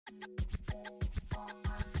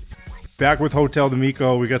Back with Hotel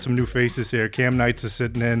D'Amico. We got some new faces here. Cam Knights is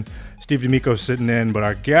sitting in. Steve D'Amico's sitting in. But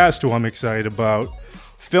our guest, who I'm excited about,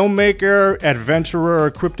 filmmaker,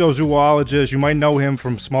 adventurer, cryptozoologist. You might know him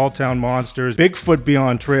from Small Town Monsters. Bigfoot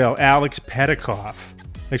Beyond Trail, Aleks Petakov.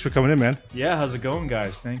 Thanks for coming in, man. Yeah, how's it going,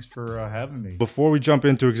 guys? Thanks for having me. Before we jump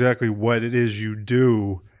into exactly what it is you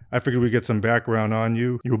do, I figured we'd get some background on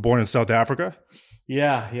you. You were born in South Africa?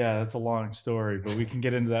 Yeah, that's a long story, but we can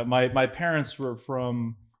get into that. My parents were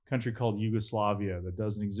from a country called Yugoslavia that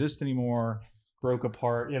doesn't exist anymore, broke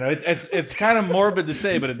apart. You know, it's kind of morbid to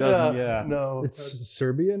say, but it doesn't. Yeah. No, it's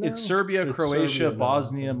Serbia now? It's Serbia, Croatia, Serbia now.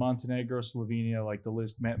 Bosnia, Montenegro, Slovenia, like the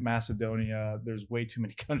list, Macedonia. There's way too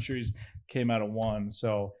many countries came out of one.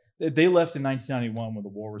 So they left in 1991 when the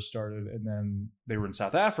war was started, and then they were in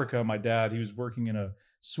South Africa. My dad, he was working in a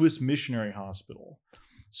Swiss missionary hospital.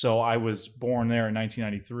 So I was born there in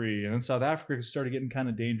 1993, and then South Africa started getting kind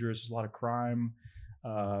of dangerous. There's a lot of crime.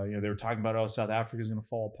 They were talking about, South Africa is going to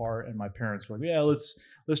fall apart, and my parents were like, yeah, let's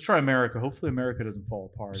try America. Hopefully America doesn't fall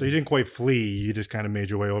apart. So you didn't quite flee. You just kind of made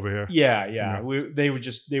your way over here. Yeah. They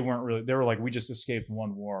were like, we just escaped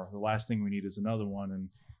one war. The last thing we need is another one. And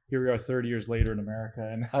here we are 30 years later in America.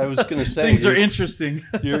 And I was going to say, things are interesting.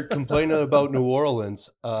 You're complaining about New Orleans,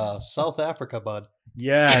 South Africa, bud.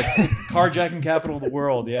 Yeah, it's carjacking capital of the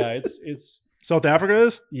world. Yeah, it's South Africa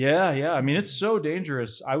is? Yeah. I mean, it's so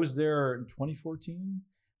dangerous. I was there in 2015.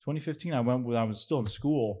 I went when I was still in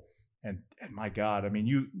school, and my God, I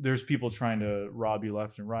mean, there's people trying to rob you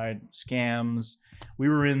left and right, scams. We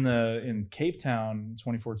were in Cape Town in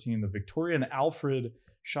 2014, the Victoria and Alfred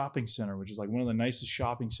Shopping Center, which is like one of the nicest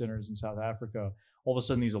shopping centers in South Africa. All of a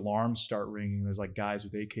sudden, these alarms start ringing. There's like guys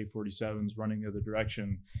with AK-47s running the other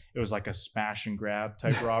direction. It was like a smash and grab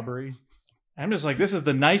type robbery. I'm just like, this is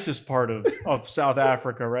the nicest part of South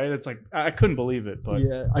Africa, right? It's like, I couldn't believe it. But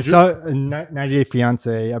yeah, I saw a 90 Day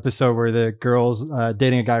Fiance episode where the girl's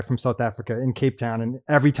dating a guy from South Africa in Cape Town, and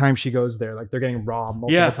every time she goes there, like they're getting robbed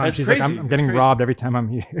multiple times. That's She's crazy. like, I'm getting robbed every time I'm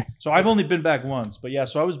here. So I've only been back once, but yeah,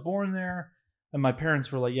 so I was born there, and my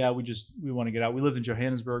parents were like, yeah, we want to get out. We lived in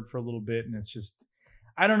Johannesburg for a little bit, and it's just,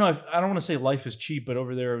 I don't know, I don't want to say life is cheap, but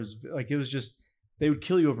over there it was just, they would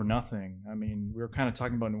kill you over nothing. I mean, we were kind of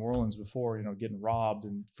talking about New Orleans before, getting robbed,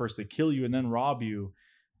 and first they kill you and then rob you.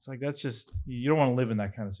 It's like, that's just, you don't want to live in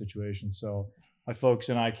that kind of situation. So my folks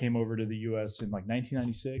and I came over to the U.S. in like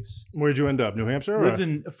 1996. Where'd you end up? New Hampshire?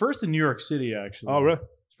 Lived first in New York City, actually. Oh, really?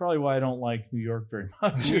 It's probably why I don't like New York very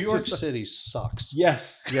much. New York City sucks.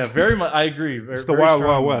 Yes. Yeah, very much. I agree. It's the wild,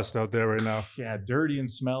 wild west out there right now. Yeah, dirty and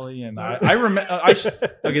smelly. And I remember,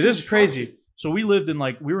 okay, this is crazy. So we lived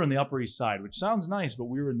we were in the Upper East Side, which sounds nice, but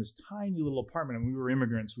we were in this tiny little apartment, and we were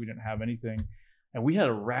immigrants. We didn't have anything. And we had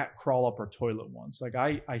a rat crawl up our toilet once. Like,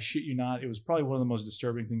 I shit you not, it was probably one of the most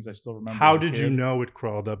disturbing things I still remember. How did you know it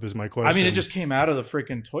crawled up is my question. I mean, it just came out of the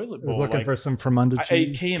freaking toilet bowl. I was looking for some fermented cheese.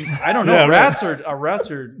 It came, I don't know, Yeah, rats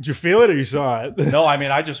are... Did you feel it or you saw it? No, I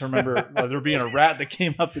mean, I just remember there being a rat that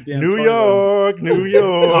came up the damn New toilet. New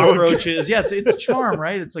York. Cockroaches. Yeah, it's a charm,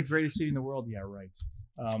 right? It's like greatest city in the world. Yeah, right.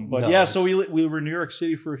 But Nice. yeah, so we were in New York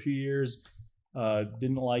City for a few years.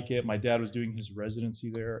 Didn't like it. My dad was doing his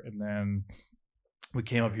residency there, and then we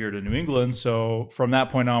came up here to New England. So from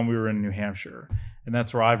that point on, we were in New Hampshire, and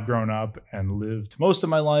that's where I've grown up and lived most of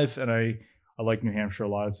my life. And I like New Hampshire a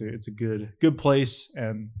lot. It's a good place,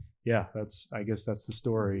 and yeah, I guess that's the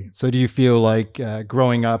story. So do you feel like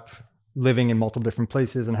growing up, living in multiple different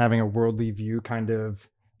places and having a worldly view kind of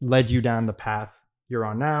led you down the path you're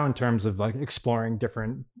on now in terms of like exploring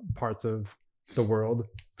different parts of the world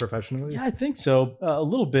professionally? Yeah, I think so. A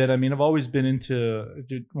little bit. I mean, I've always been into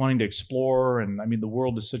wanting to explore, and I mean, the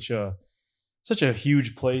world is such a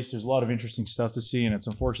huge place. There's a lot of interesting stuff to see, and it's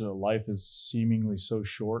unfortunate that life is seemingly so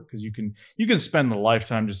short, because you can spend a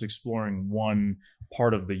lifetime just exploring one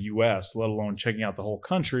part of the U.S., let alone checking out the whole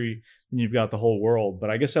country, and you've got the whole world. But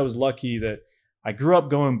I guess I was lucky that I grew up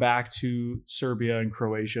going back to Serbia and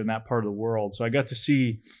Croatia and that part of the world. So I got to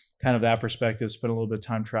see kind of that perspective, spent a little bit of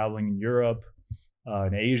time traveling in Europe,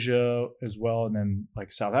 in Asia as well, and then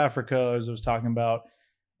like South Africa, as I was talking about,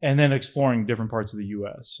 and then exploring different parts of the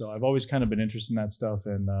U.S. So I've always kind of been interested in that stuff,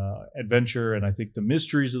 and adventure, and I think the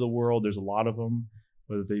mysteries of the world, there's a lot of them,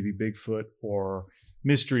 whether they be Bigfoot or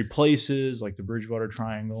mystery places like the Bridgewater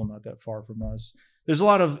Triangle, not that far from us. There's a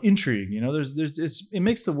lot of intrigue, it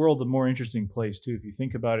makes the world a more interesting place too. If you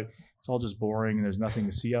think about it, it's all just boring and there's nothing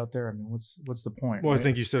to see out there. I mean, what's the point? Well, right? I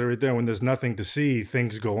think you said it right there. When there's nothing to see,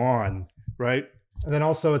 things go on, right? And then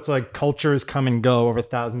also it's like cultures come and go over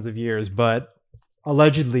thousands of years, but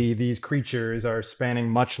allegedly these creatures are spanning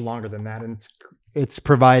much longer than that. And it's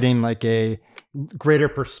providing like a greater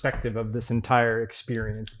perspective of this entire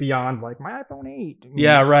experience beyond like my iPhone 8.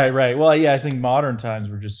 Yeah, right. Well, yeah, I think modern times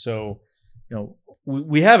we're just so,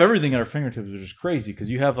 we have everything at our fingertips, which is crazy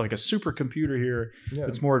because you have like a supercomputer here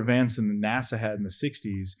that's more advanced than the NASA had in the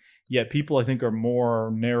 60s. Yet people, I think, are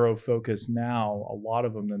more narrow focused now, a lot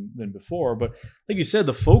of them than before. But like you said,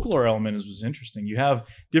 the folklore element was interesting. You have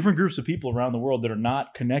different groups of people around the world that are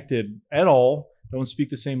not connected at all, don't speak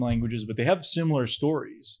the same languages, but they have similar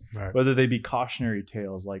stories, whether they be cautionary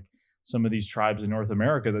tales like some of these tribes in North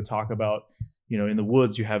America that talk about, in the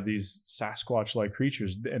woods, you have these Sasquatch-like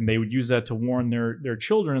creatures, and they would use that to warn their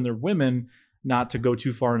children and their women not to go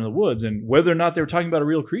too far into the woods. And whether or not they were talking about a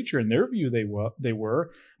real creature, in their view, they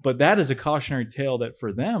were. But that is a cautionary tale that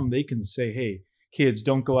for them, they can say, hey, kids,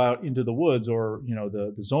 don't go out into the woods or,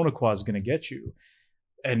 the Zonaquah is going to get you.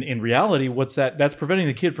 And in reality, what's that? That's preventing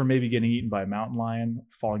the kid from maybe getting eaten by a mountain lion,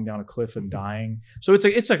 falling down a cliff and dying. So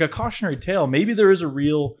it's like a cautionary tale. Maybe there is a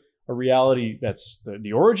reality that's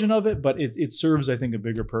the origin of it, but it serves, I think, a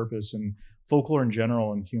bigger purpose. And folklore in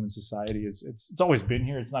general in human society it's always been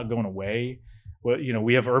here. It's not going away. Well,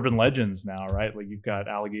 we have urban legends now, right? Like you've got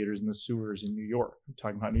alligators in the sewers in New York. We're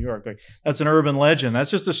talking about New York. Like that's an urban legend. That's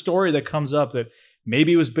just a story that comes up that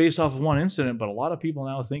maybe it was based off of one incident, but a lot of people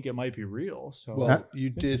now think it might be real. So, well, you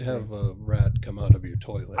did have a rat come out of your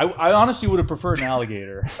toilet. I honestly would have preferred an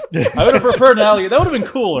alligator. I would have preferred an alligator. That would have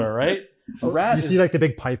been cooler, right? A rat. You see like the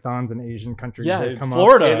big pythons in Asian countries. Yeah, that come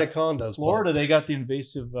Florida. up. Anacondas. Florida, they got the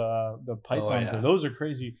invasive the pythons there. Those are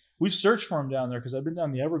crazy. We've searched for them down there because I've been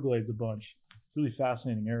down the Everglades a bunch. Really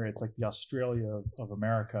fascinating area. It's like the Australia of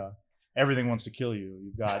America. Everything wants to kill you.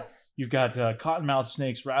 You've got cottonmouth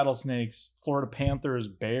snakes, rattlesnakes, Florida panthers,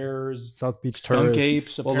 bears, South Beach skunk tourists.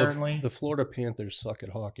 apes. Apparently, the Florida Panthers suck at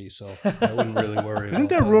hockey, so I wouldn't really worry. Isn't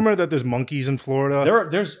there rumor that there's monkeys in Florida?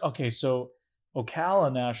 So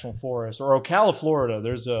Ocala National Forest or Ocala, Florida.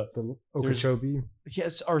 There's Okeechobee.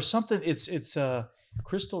 Yes, or something. It's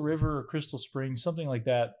Crystal River or Crystal Springs, something like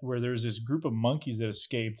that, where there's this group of monkeys that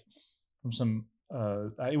escaped from some.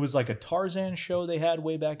 It was like a Tarzan show they had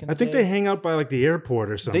way back in the day. I think they hang out by like the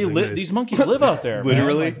airport or something. These monkeys live out there.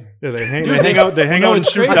 Literally? Man. Yeah, they hang out. They hang out and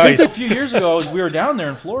shoot I think dice. a few years ago, we were down there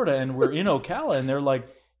in Florida, and we're in Ocala, and they're like,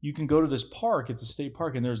 you can go to this park. It's a state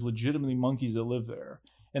park, and there's legitimately monkeys that live there.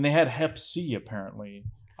 And they had Hep C, apparently.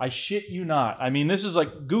 I shit you not. I mean, this is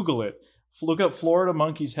like, Google it. Look up Florida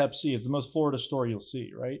monkeys Hep C. It's the most Florida story you'll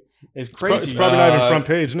see, right? It's crazy. It's probably not even front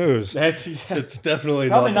page news. It's definitely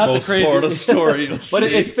probably not the most Florida story you'll but see.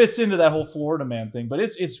 it fits into that whole Florida man thing. But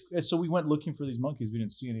it's so we went looking for these monkeys. We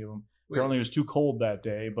didn't see any of them. Apparently it was too cold that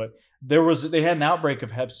day. But they had an outbreak of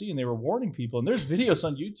Hep C, and they were warning people. And there's videos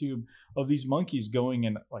on YouTube of these monkeys going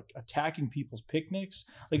and like attacking people's picnics.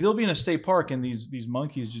 Like they'll be in a state park, and these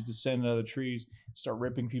monkeys just descend out of the trees, start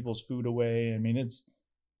ripping people's food away. I mean, it's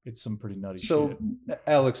some pretty nutty shit. So,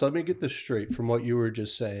 Alex, let me get this straight from what you were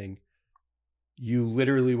just saying. You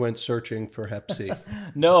literally went searching for Hep C.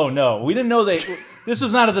 No. We didn't know this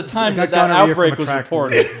was not at the time that outbreak was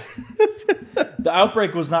reported. The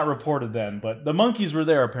outbreak was not reported then, but the monkeys were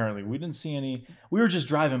there apparently. We didn't see any. We were just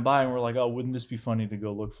driving by and we're like, oh, wouldn't this be funny to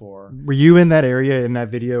go look for? Were you in that area in that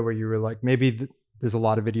video where you were like, maybe there's a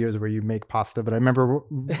lot of videos where you make pasta, but I remember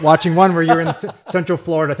watching one where you were in Central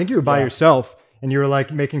Florida. I think you were by yourself. And you were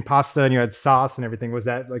like making pasta and you had sauce and everything. Was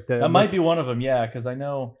that like that might be one of them, yeah, because I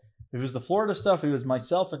know if it was the Florida stuff, it was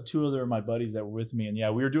myself and two other of my buddies that were with me. And yeah,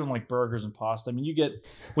 we were doing like burgers and pasta. I mean,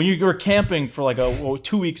 when you were camping for like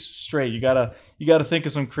 2 weeks straight, you gotta think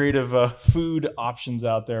of some creative food options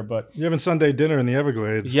out there. But you're having Sunday dinner in the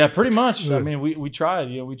Everglades. Yeah, pretty much. I mean, we tried.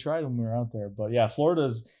 We tried when we were out there. But yeah,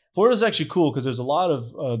 Florida's actually cool because there's a lot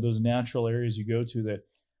of those natural areas you go to that.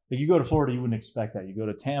 Like you go to Florida, you wouldn't expect that. You go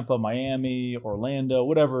to Tampa, Miami, Orlando,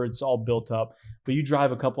 whatever, it's all built up. But you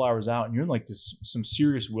drive a couple hours out and you're in like some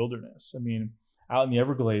serious wilderness. I mean, out in the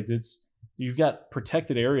Everglades, you've got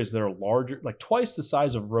protected areas that are larger, like twice the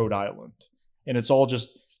size of Rhode Island. And it's all just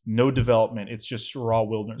no development. It's just raw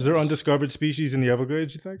wilderness. Is there undiscovered species in the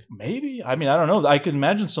Everglades, you think? Maybe. I mean, I don't know. I could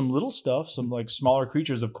imagine some little stuff, some like smaller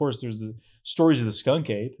creatures. Of course, there's the stories of the skunk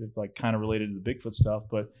ape, like kind of related to the Bigfoot stuff,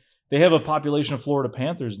 but they have a population of Florida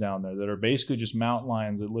panthers down there that are basically just mountain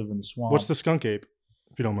lions that live in the swamp. What's the skunk ape,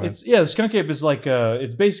 if you don't mind? The skunk ape is like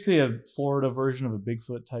it's basically a Florida version of a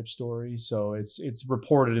Bigfoot type story. So it's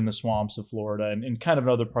reported in the swamps of Florida and kind of in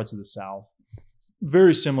other parts of the South. It's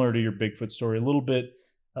very similar to your Bigfoot story, a little bit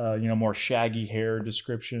more shaggy hair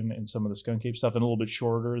description in some of the skunk ape stuff, and a little bit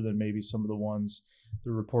shorter than maybe some of the ones that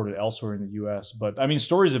are reported elsewhere in the U.S. But I mean,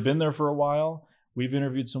 stories have been there for a while. We've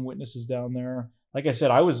interviewed some witnesses down there. Like I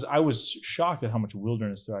said, I was shocked at how much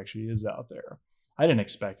wilderness there actually is out there. I didn't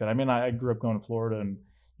expect that. I mean, I grew up going to Florida, and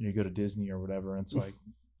you go to Disney or whatever, and it's like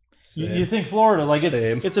you think Florida, like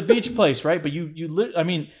it's a beach place, right? But I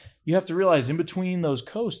mean, you have to realize in between those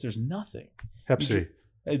coasts, there's nothing. Hep C.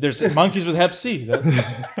 There's monkeys with Hep C.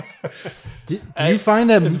 Do you find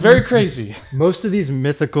that it's very crazy? Most of these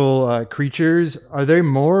mythical creatures, are they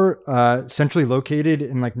more centrally located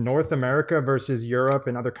in like North America versus Europe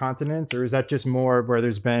and other continents, or is that just more where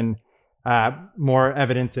there's been more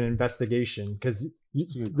evidence and investigation? Because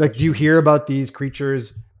like, do you hear about these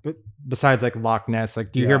creatures besides like Loch Ness?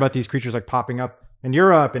 Like, do you hear about these creatures like popping up in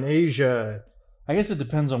Europe and Asia? I guess it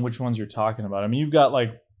depends on which ones you're talking about. I mean, you've got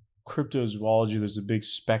like cryptozoology. There's a big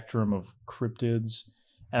spectrum of cryptids,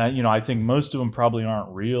 and I think most of them probably aren't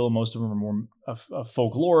real. Most of them are more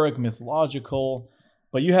folkloric, mythological.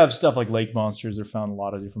 But you have stuff like lake monsters. They're found in a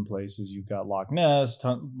lot of different places. You've got Loch Ness,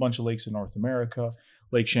 a bunch of lakes in North America,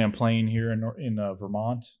 Lake Champlain here in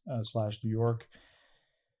Vermont / New York.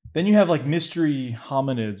 Then you have like mystery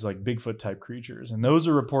hominids, like Bigfoot type creatures, and those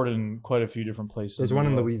are reported in quite a few different places. There's one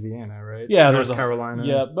in Louisiana, right? Yeah, North Carolina.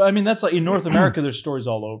 Yeah, but I mean that's like in North America. There's stories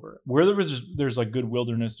all over. Where there's like good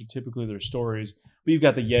wilderness, typically there's stories. But you've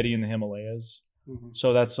got the Yeti in the Himalayas,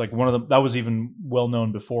 so that's like one of them. That was even well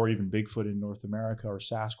known before even Bigfoot in North America or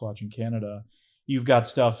Sasquatch in Canada. You've got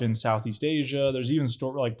stuff in Southeast Asia. There's even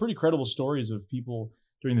like pretty credible stories of people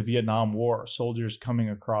during the Vietnam War, soldiers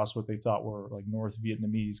coming across what they thought were like North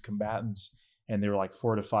Vietnamese combatants, and they were like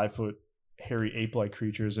 4 to 5 foot hairy ape-like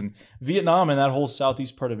creatures. And Vietnam and that whole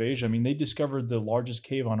southeast part of Asia, I mean, they discovered the largest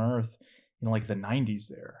cave on Earth in like the 90s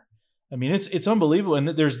there. I mean, it's unbelievable. And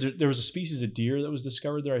there was a species of deer that was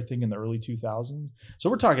discovered there, I think, in the early 2000s. So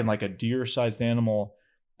we're talking like a deer-sized animal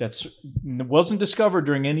that wasn't discovered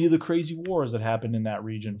during any of the crazy wars that happened in that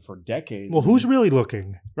region for decades. Well, who's really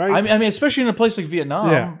looking, right? I mean, especially in a place like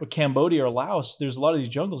Vietnam, or Cambodia, or Laos, there's a lot of these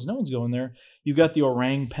jungles. No one's going there. You've got the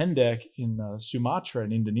orang pendek in Sumatra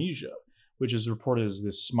in Indonesia, which is reported as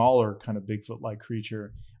this smaller kind of Bigfoot-like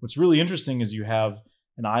creature. What's really interesting is you have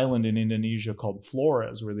an island in Indonesia called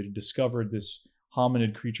Flores, where they discovered this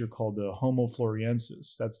hominid creature called the Homo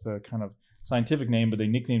floresiensis. That's the kind of scientific name, but they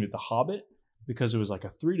nicknamed it the Hobbit, because it was like a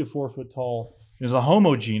 3 to 4 foot tall. There's a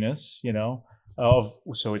Homo genus,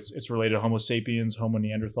 so it's related to Homo sapiens, Homo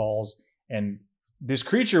neanderthals, and this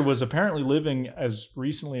creature was apparently living as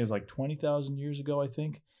recently as like 20,000 years ago, I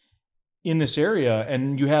think, in this area.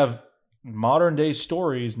 And you have modern day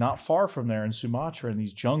stories not far from there in Sumatra, in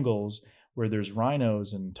these jungles where there's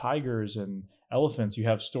rhinos and tigers and elephants. You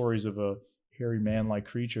have stories of a hairy man-like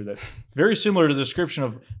creature that very similar to the description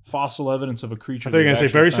of fossil evidence of a creature. I think I say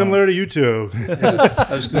very similar to you two. I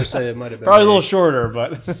was going to say it might have been probably a little shorter,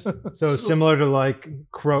 but so similar to like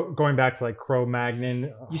going back to like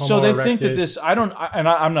Cro-Magnon. So they think that this.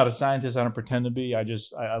 I'm not a scientist. I don't pretend to be.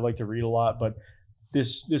 I like to read a lot, but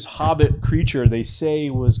this hobbit creature they say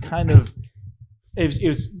was kind of. It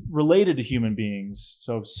was related to human beings,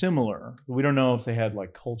 so similar. We don't know if they had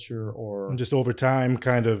like culture or and just over time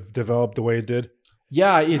kind of developed the way it did.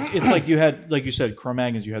 Yeah, it's like you had, like you said,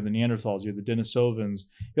 Cro-Magnons, you had the Neanderthals, you had the Denisovans,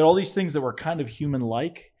 you had all these things that were kind of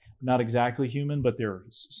human-like, not exactly human, but they're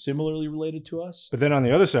similarly related to us. But then on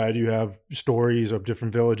the other side, you have stories of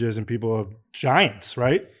different villages and people of giants,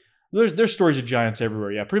 right? There's stories of giants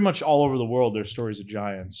everywhere. Yeah, pretty much all over the world there's stories of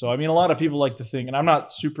giants. So I mean, a lot of people like to think, and I'm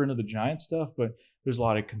not super into the giant stuff, but there's a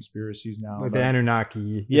lot of conspiracies now. Like the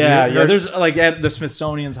Anunnaki. Yeah. There's like the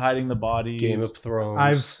Smithsonian's hiding the bodies. Game of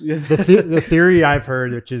Thrones. The theory I've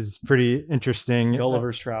heard, which is pretty interesting.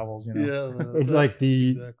 Gulliver's Travels. Yeah, it's like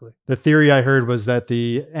the theory I heard was that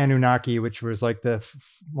the Anunnaki, which was like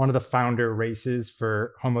one of the founder races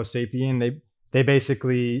for Homo sapien, they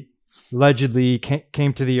basically allegedly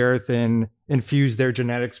came to the earth and infused their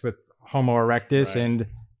genetics with Homo erectus, Right. and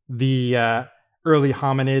the early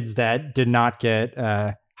hominids that did not get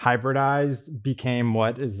hybridized became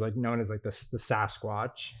what is like known as like the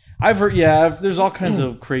Sasquatch. I've heard, there's all kinds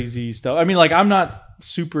of crazy stuff. I mean, like I'm not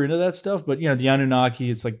super into that stuff, but the Anunnaki,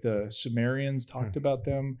 it's like the Sumerians talked about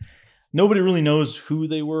them. Nobody really knows who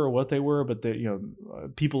they were or what they were, but they,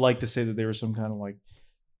 people like to say that they were some kind of like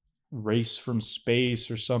race from space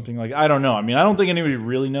or something. Like, I don't know. I mean, I don't think anybody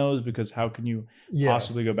really knows, because how can you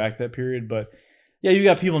possibly go back that period? But yeah, you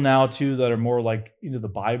got people now too that are more like into the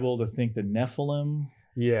Bible that think the Nephilim,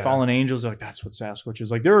 fallen angels, are like, that's what Sasquatch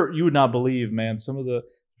is. Like, you would not believe, man, some of the,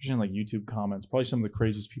 especially in like YouTube comments, probably some of the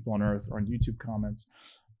craziest people on earth are on YouTube comments.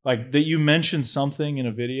 Like that you mention something in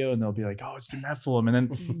a video and they'll be like, oh, it's the Nephilim. And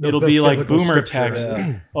then it'll be like boomer text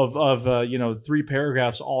of 3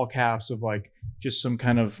 paragraphs, all caps, of like just some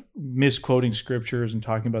kind of misquoting scriptures and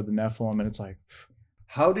talking about the Nephilim. And it's like,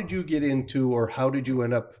 how did you get into, or how did you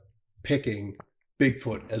end up picking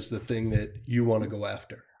Bigfoot as the thing that you want to go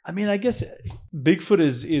after? I mean, I guess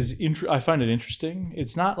Bigfoot I find it interesting.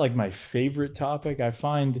 It's not like my favorite topic. I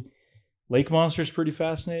find lake monsters pretty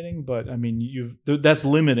fascinating, but I mean, that's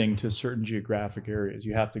limiting to certain geographic areas.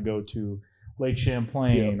 You have to go to Lake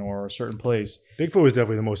Champlain or a certain place. Bigfoot was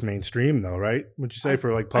definitely the most mainstream, though, right? Would you say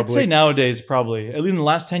for like public? I'd say nowadays, probably. At least in the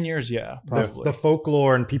last 10 years, yeah, probably. The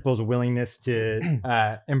folklore and people's willingness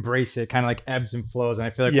to embrace it kind of like ebbs and flows. And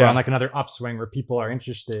I feel like we're on like another upswing where people are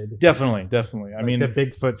interested. Definitely. I Like mean, the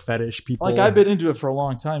Bigfoot fetish people. Like I've been into it for a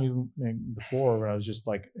long time, even before when I was just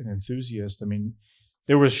like an enthusiast. I mean,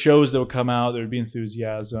 there was shows that would come out, there would be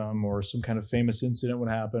enthusiasm, or some kind of famous incident would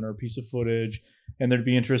happen, or a piece of footage, and there'd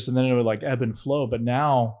be interest, and then it would like ebb and flow. But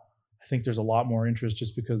now I think there's a lot more interest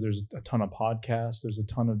just because there's a ton of podcasts, there's a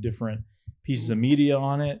ton of different pieces of media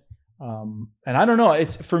on it. And I don't know,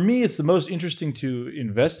 for me, it's the most interesting to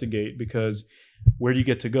investigate, because where do you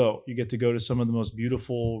get to go? You get to go to some of the most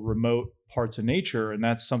beautiful, remote parts of nature. And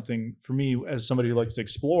that's something for me, as somebody who likes to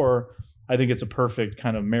explore, I think it's a perfect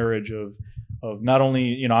kind of marriage of not only,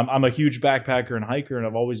 you know, I'm a huge backpacker and hiker, and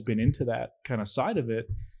I've always been into that kind of side of it,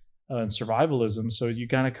 and survivalism. So you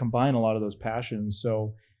kind of combine a lot of those passions.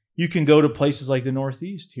 So you can go to places like the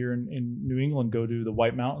Northeast here in New England, go to the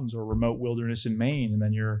White Mountains or remote wilderness in Maine, and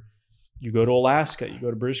then you go to Alaska, you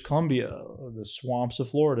go to British Columbia, the swamps of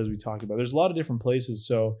Florida, as we talked about. There's a lot of different places.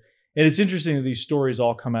 So, and it's interesting that these stories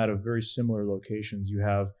all come out of very similar locations. You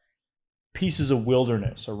have pieces of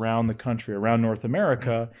wilderness around the country, around North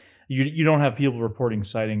America. You don't have people reporting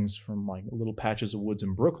sightings from like little patches of woods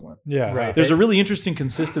in Brooklyn. Yeah, Right. There's a really interesting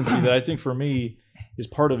consistency that I think for me is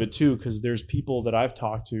part of it too, because there's people that I've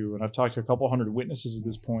talked to, and I've talked to a couple hundred witnesses at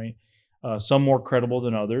this point, some more credible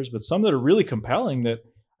than others, but some that are really compelling that,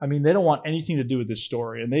 I mean, they don't want anything to do with this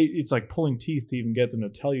story. And it's like pulling teeth to even get them to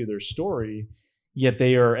tell you their story, yet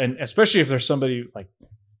they are, and especially if there's somebody like,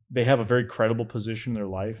 they have a very credible position in their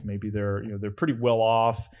life. Maybe they're pretty well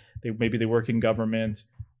off. Maybe they work in government.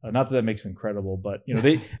 Not that makes them credible, but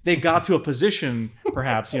they got to a position,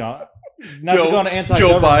 perhaps, not to go on an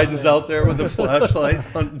Joe Biden's out there with a flashlight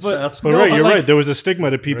hunting Sasquatch. But you're right. There was a stigma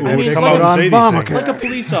to people who would come like, out and say these things. Like a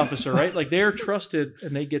police officer, right? Like they're trusted,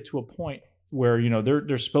 and they get to a point where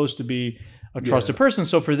they're supposed to be a trusted person.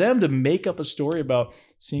 So for them to make up a story about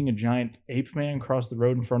seeing a giant ape man cross the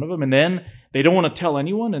road in front of them, and then they don't want to tell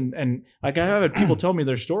anyone, and like I have had people tell me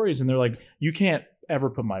their stories, and they're like, you can't ever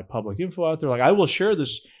put my public info out there. Like, I will share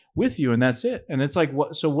this with you, and that's it. And it's like,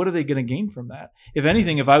 what are they going to gain from that? If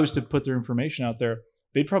anything, if I was to put their information out there,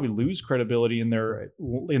 they'd probably lose credibility in their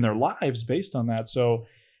lives based on that. So,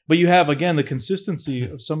 but you have, again, the consistency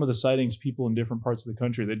of some of the sightings, people in different parts of the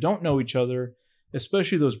country that don't know each other,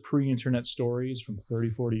 especially those pre-internet stories from 30,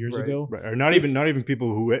 40 years ago. Right. Or not even people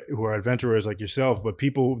who are adventurers like yourself, but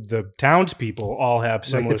the townspeople all have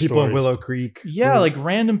similar like the people stories. in Willow Creek. Yeah, like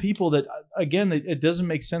random people that, again, it doesn't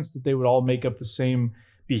make sense that they would all make up the same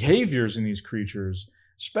behaviors in these creatures,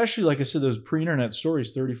 especially, like I said, those pre-internet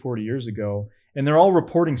stories 30, 40 years ago, and they're all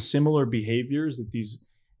reporting similar behaviors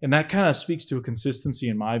and that kind of speaks to a consistency,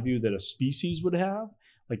 in my view, that a species would have.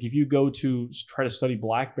 Like if you go to try to study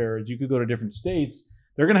black bears, you could go to different states,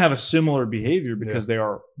 they're going to have a similar behavior because they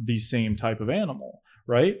are the same type of animal,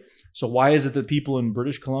 right? So why is it that people in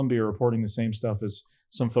British Columbia are reporting the same stuff as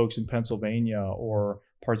some folks in Pennsylvania or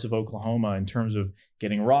parts of Oklahoma in terms of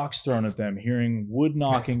getting rocks thrown at them, hearing wood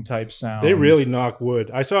knocking type sounds? They really knock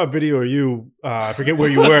wood. I saw a video of you. I forget where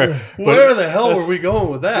you were. Where the hell were we going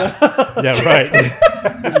with that? Yeah, right.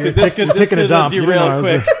 This could derail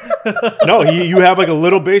quick. No, you have like a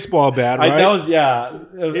little baseball bat, right?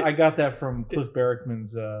 I got that from Cliff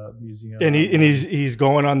Barrickman's museum. And he's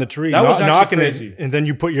going on the tree, that was knocking crazy. it, and then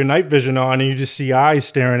you put your night vision on, and you just see eyes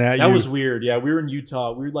staring at you. That was weird. Yeah, we were in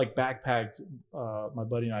Utah. We were like backpacked. My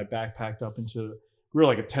buddy and I backpacked up into. We were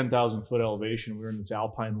like a 10,000 foot elevation. We were in this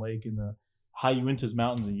alpine lake in the high Uintas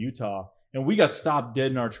Mountains in Utah, and we got stopped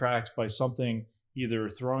dead in our tracks by something either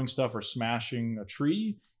throwing stuff or smashing a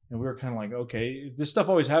tree. And we were kind of like, okay, this stuff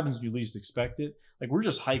always happens when you least expect it. Like, we're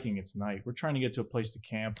just hiking. It's night. We're trying to get to a place to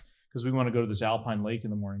camp because we want to go to this alpine lake in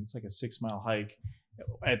the morning. It's like a 6-mile hike.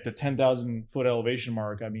 At the 10,000 foot elevation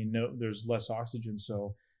mark, I mean, there's less oxygen.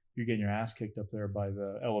 So you're getting your ass kicked up there by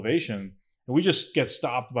the elevation. And we just get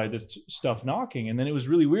stopped by this stuff knocking. And then it was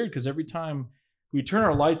really weird because every time we turn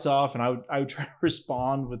our lights off, and I would try to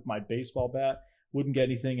respond with my baseball bat, wouldn't get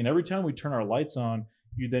anything. And every time we turn our lights on,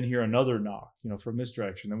 you then hear another knock, from this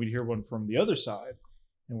direction. Then we'd hear one from the other side,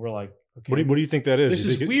 and we're like, okay, what do you think that is? This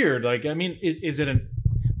is weird. Like, I mean, is it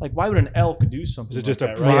why would an elk do something? Is it just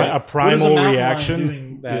like a primal reaction?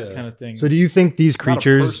 Doing that kind of thing. So do you think these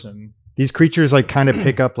creatures, these creatures like kind of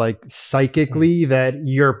pick up like psychically that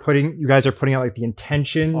you guys are putting out like the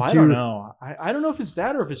intention I to. don't know. I don't know if it's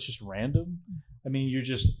that or if it's just random. I mean, you're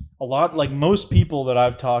just a lot like most people that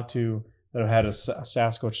I've talked to that have had a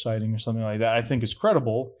Sasquatch sighting or something like that. I think is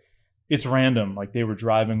credible. It's random. Like they were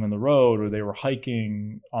driving on the road or they were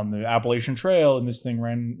hiking on the Appalachian Trail and this thing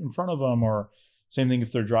ran in front of them, or same thing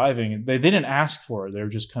if they're driving. They didn't ask for it. They were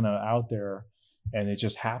just kind of out there and it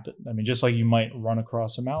just happened. I mean, just like you might run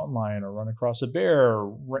across a mountain lion or run across a bear,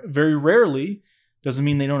 or very rarely, doesn't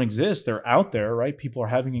mean they don't exist. They're out there, right? People are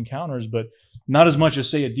having encounters, but not as much as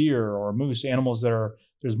say a deer or a moose, animals that are,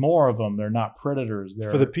 there's more of them. They're not predators.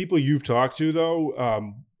 For the people you've talked to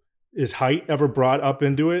though, is height ever brought up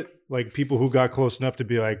into it? Like people who got close enough to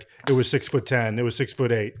be like, it was 6'10", it was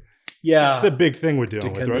 6'8". Yeah. It's the big thing we're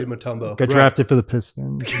dealing with, right? Mutombo. Got drafted for the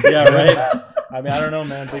Pistons. Yeah, right. I mean, I don't know,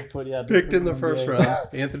 man. Bigfoot, yeah. Picked Bigfoot in the first round.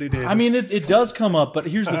 Anthony Davis. I mean, it does come up, but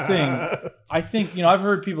here's the thing. I think, I've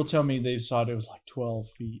heard people tell me they saw it was like 12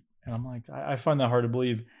 feet. And I'm like, I find that hard to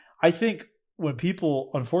believe. I think when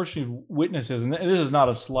people, unfortunately, witnesses, and this is not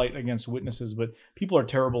a slight against witnesses, but people are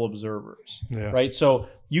terrible observers, right? So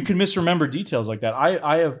you can misremember details like that.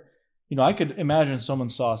 I have, I could imagine someone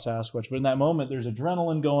saw a Sasquatch, but in that moment, there's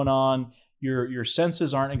adrenaline going on. Your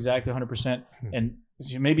senses aren't exactly 100%. And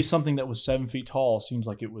maybe something that was 7 feet tall seems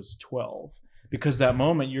like it was 12. Because that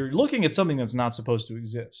moment, you're looking at something that's not supposed to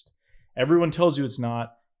exist. Everyone tells you it's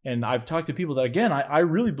not. And I've talked to people that, again, I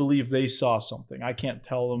really believe they saw something. I can't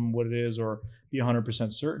tell them what it is or be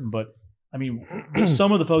 100% certain. But, I mean,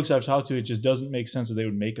 some of the folks I've talked to, it just doesn't make sense that they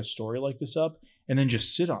would make a story like this up and then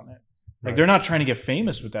just sit on it. Like, they're not trying to get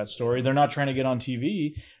famous with that story. They're not trying to get on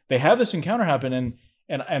TV. They have this encounter happen,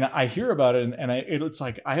 and I hear about it, and it's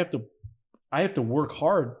like I have to work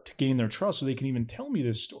hard to gain their trust so they can even tell me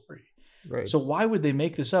this story. Right. So why would they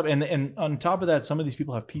make this up? And on top of that, some of these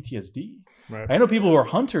people have PTSD. Right. I know people who are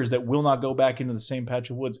hunters that will not go back into the same patch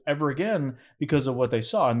of woods ever again because of what they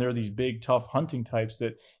saw. And they're these big, tough hunting types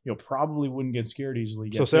that probably wouldn't get scared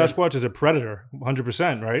easily. So Sasquatch is a predator,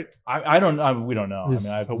 100%, right? We don't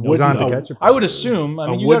know. I would assume.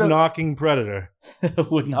 I mean, a wood-knocking predator. A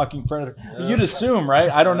wood-knocking predator. Yeah. You'd assume,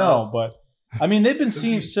 right? I don't know, but. I mean, they've been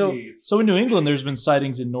seeing, so in New England, there's been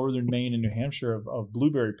sightings in northern Maine and New Hampshire of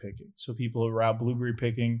blueberry picking. So people who are out blueberry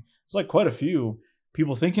picking, it's like quite a few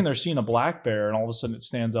people thinking they're seeing a black bear, and all of a sudden it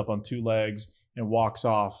stands up on two legs and walks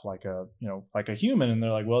off like a human. And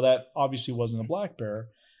they're like, well, that obviously wasn't a black bear.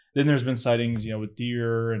 Then there's been sightings, with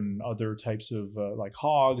deer and other types of like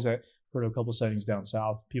hogs. I heard of a couple sightings down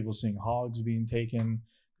south, people seeing hogs being taken,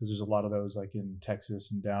 because there's a lot of those like in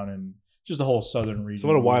Texas and down in just the whole southern region. It's a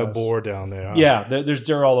lot of wild boar down there. Huh? Yeah, there's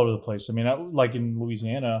deer all over the place. I mean, like in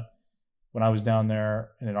Louisiana, when I was down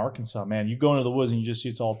there, and in Arkansas, man, you go into the woods and you just see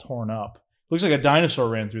it's all torn up. Looks like a dinosaur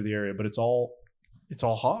ran through the area, but it's all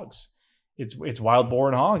hogs. It's wild boar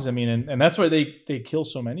and hogs. I mean, and that's why they kill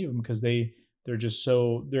so many of them, because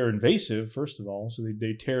they're invasive, first of all, so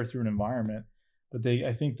they tear through an environment. But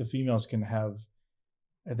I think the females can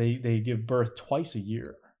they give birth twice a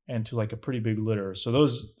year. And to like a pretty big litter. So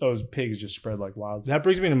those pigs just spread like wild. That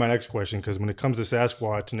brings me to my next question, because when it comes to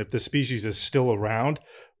Sasquatch, and if the species is still around,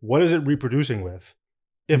 what is it reproducing with?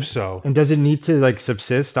 If so. And does it need to like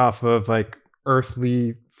subsist off of like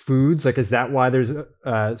earthly foods? Like, is that why there's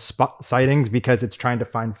sightings, because it's trying to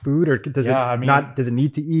find food, or does it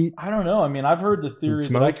need to eat? I don't know. I mean, I've heard the theory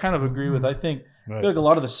that I kind of agree with. I feel like a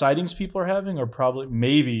lot of the sightings people are having are probably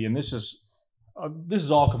maybe, and this is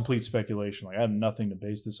all complete speculation. Like, I have nothing to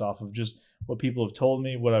base this off of, just what people have told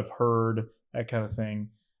me, what I've heard, that kind of thing.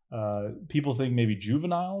 People think maybe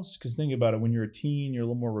juveniles, because think about it, when you're a teen, you're a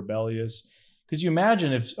little more rebellious. Because you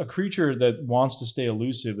imagine if a creature that wants to stay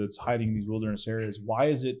elusive, that's hiding in these wilderness areas, why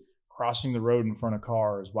is it crossing the road in front of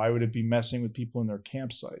cars? Why would it be messing with people in their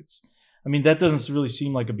campsites? I mean, that doesn't really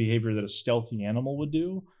seem like a behavior that a stealthy animal would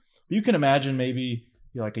do. But you can imagine maybe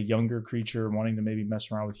like a younger creature wanting to maybe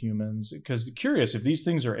mess around with humans, because curious if these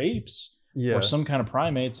things are apes or some kind of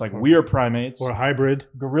primates, like we are primates, or a hybrid.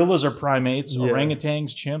 Gorillas are primates,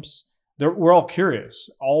 orangutans, chimps. We're all curious.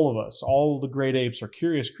 All of us, all the great apes are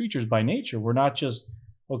curious creatures by nature. We're not just,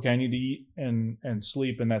 okay, I need to eat and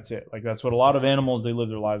sleep and that's it. Like, that's what a lot of animals, they live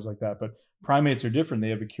their lives like that. But primates are different. They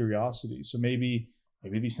have a curiosity. So maybe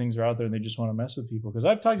these things are out there and they just want to mess with people. Because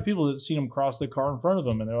I've talked to people that have seen them cross the car in front of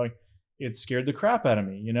them, and they're like, it scared the crap out of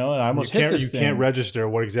me, and I almost hit this thing. You can't register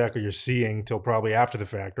what exactly you're seeing till probably after the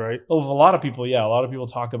fact, right? Oh, a lot of people, yeah. A lot of people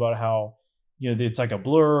talk about how, it's like a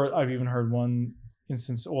blur. I've even heard one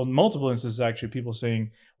instance, multiple instances actually, people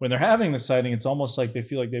saying when they're having the sighting, it's almost like they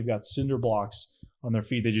feel like they've got cinder blocks on their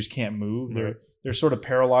feet. They just can't move. Right. they're sort of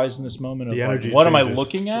paralyzed in this moment of The energy like, what am I changes.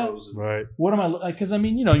 looking at? Right. What am I? Because I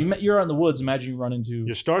mean, you're out in the woods. Imagine you run into You're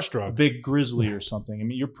a starstruck. big grizzly or something. I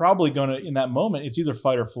mean, you're probably gonna in that moment. It's either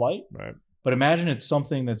fight or flight. Right. But imagine it's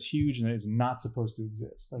something that's huge and it's not supposed to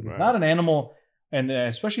exist. Like it's Right. not an animal, and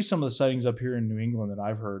especially some of the sightings up here in New England that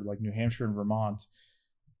I've heard, like New Hampshire and Vermont.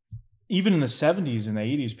 Even in the 70s and the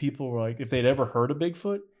 80s, people were like, if they'd ever heard of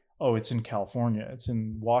Bigfoot, oh, it's in California, it's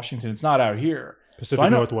in Washington, it's not out here.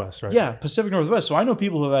 Pacific Northwest, right? Yeah, Pacific Northwest. So I know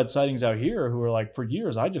people who have had sightings out here who are like, for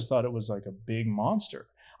years, I just thought it was like a big monster.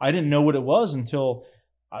 I didn't know what it was until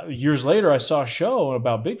years later I saw a show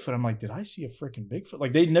about Bigfoot. I'm like, did I see a freaking Bigfoot?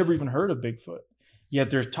 Like they'd never even heard of Bigfoot.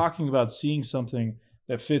 Yet they're talking about seeing something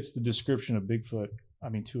that fits the description of Bigfoot. I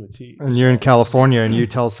mean, to a T. And you're in California and you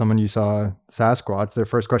tell someone you saw Sasquatch, their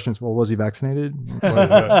first question is, well, was he vaccinated?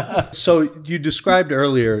 So you described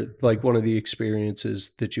earlier like one of the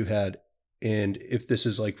experiences that you had, and if this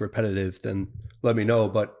is like repetitive, then let me know.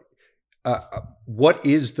 But what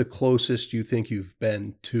is the closest you think you've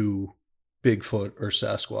been to Bigfoot or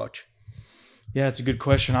Sasquatch? Yeah, it's a good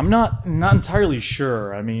question. I'm not entirely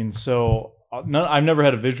sure. I mean, so I've never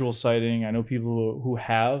had a visual sighting. I know people who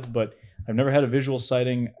have, but I've never had a visual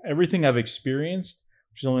sighting. Everything I've experienced,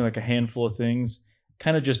 which is only like a handful of things,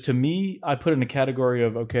 kind of just to me, I put it in a category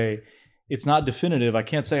of, okay, it's not definitive. I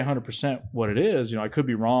can't say 100% what it is. I could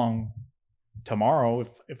be wrong tomorrow.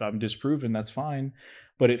 If I'm disproven, that's fine.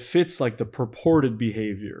 But it fits like the purported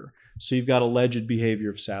behavior. So you've got alleged behavior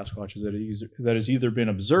of Sasquatches that has either been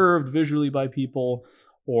observed visually by people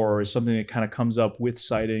or is something that kind of comes up with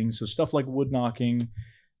sightings. So stuff like wood knocking.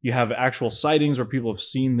 You have actual sightings where people have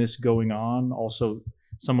seen this going on. Also,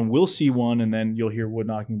 someone will see one and then you'll hear wood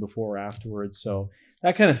knocking before or afterwards. So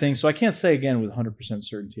that kind of thing. So I can't say again with 100%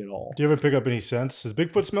 certainty at all. Do you ever pick up any scents? Does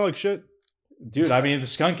Bigfoot smell like shit? Dude, I mean, the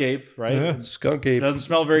skunk ape, right? Yeah. Skunk It ape. doesn't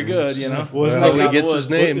smell very good, Well, isn't How that he gets his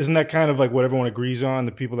name. Isn't that kind of like what everyone agrees on?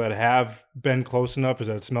 The people that have been close enough is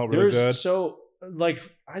that it smelled really good. So, like,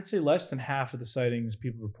 I'd say less than half of the sightings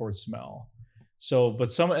people report smell. So,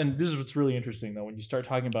 but some, and this is what's really interesting though, when you start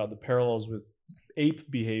talking about the parallels with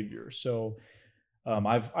ape behavior. So,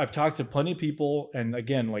 I've talked to plenty of people, and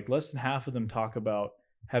again, like less than half of them talk about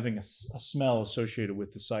having a smell associated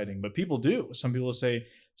with the sighting, but people do. Some people say it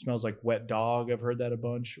smells like wet dog. I've heard that a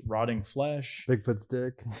bunch. Rotting flesh. Bigfoot's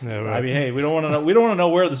dick. Yeah, right. I mean, hey, we don't want to know. We don't want to know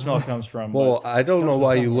where the smell comes from. Well, but I don't know comes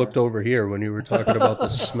why from you somewhere. looked over here when you were talking about the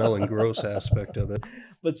smelling gross aspect of it.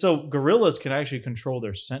 But so gorillas can actually control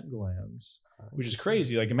their scent glands, which is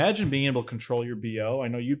crazy. Like imagine being able to control your BO. I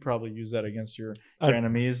know you'd probably use that against your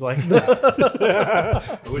enemies. Like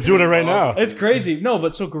We're doing it right now. it's crazy. No,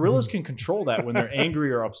 but so gorillas can control that when they're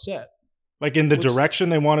angry or upset. Like in the direction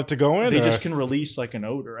they want it to go in? They or- just can release like an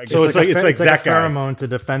odor. I guess. So it's like it's that a guy. pheromone to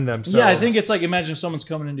defend themselves. yeah, I think it's like imagine someone's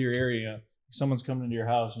coming into your area. Someone's coming into your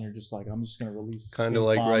house and you're just like, I'm just going to release. Kinda stink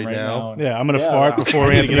like bomb right now. Yeah, I'm going to Yeah, fart wow.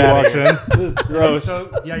 before I need to Anthony get outta walks here. in. This is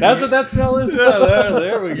gross. yeah, That's what that smell is?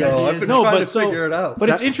 There we go. I've been No, trying but to so- figure it out. But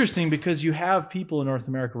it's interesting because you have people in North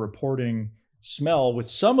America reporting smell with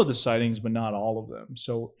some of the sightings, but not all of them.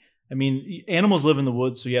 So, I mean, animals live in the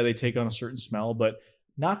woods, so yeah, they take on a certain smell, but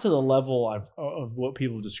not to the level of what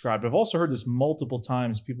people have described. I've also heard this multiple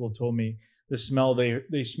times. People have told me the smell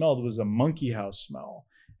they smelled was a monkey house smell.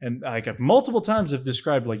 And like multiple times have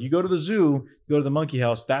described, like you go to the zoo, you go to the monkey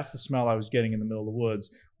house, that's the smell I was getting in the middle of the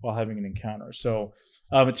woods while having an encounter. So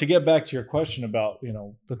to get back to your question about,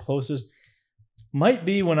 the closest, might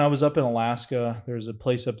be when I was up in Alaska. There's a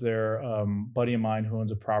place up there, buddy of mine who owns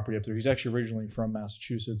a property up there. He's actually originally from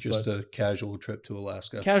Massachusetts. Just but a casual trip to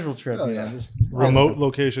Alaska. casual trip. Oh, yeah. yeah. Just Remote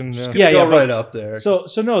location. Yeah. Yeah, Go but- right up there. So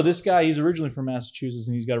no, this guy, he's originally from Massachusetts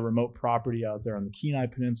and he's got a remote property out there on the Kenai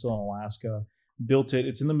Peninsula in Alaska. Built it.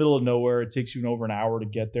 It's in the middle of nowhere. It takes you over an hour to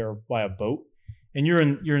get there by a boat. And you're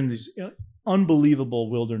in these unbelievable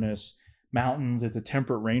wilderness mountains. It's a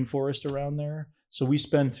temperate rainforest around there. So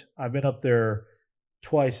I've been up there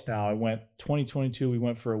twice now. I went 2022, we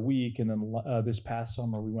went for a week. And then this past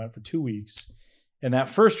summer, we went for 2 weeks. And that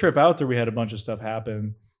first trip out there, we had a bunch of stuff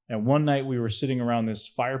happen. And one night we were sitting around this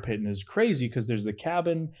fire pit, and it's crazy because there's the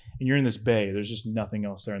cabin and you're in this bay. There's just nothing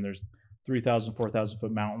else there. And there's 3,000, 4,000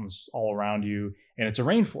 foot mountains all around you. And it's a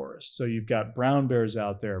rainforest. So you've got brown bears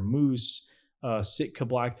out there, moose, Sitka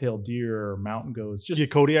black-tailed deer, mountain goats. Just You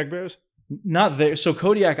Kodiak bears? not there. So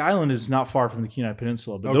Kodiak Island is not far from the Kenai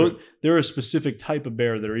Peninsula, but Okay. they're a specific type of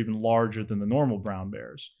bear that are even larger than the normal brown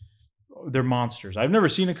bears. They're monsters. I've never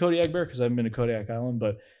seen a Kodiak bear because I haven't been to Kodiak Island,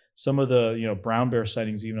 but some of the brown bear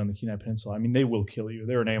sightings even on the Kenai Peninsula, I mean, they will kill you.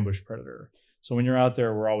 They're an ambush predator. So when you're out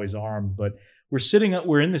there, we're always armed. But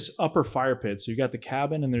we're in this upper fire pit. So you got the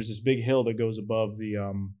cabin, and there's this big hill that goes above the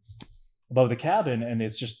above the cabin, and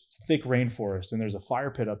it's just thick rainforest, and there's a fire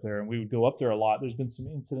pit up there, and we would go up there a lot. There's been some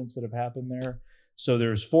incidents that have happened there. So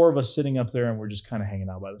there's 4 of us sitting up there, and we're just kind of hanging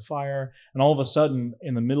out by the fire. And all of a sudden,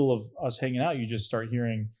 in the middle of us hanging out, you just start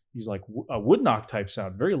hearing these like a wood knock type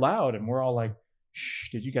sound, very loud. And we're all like, shh,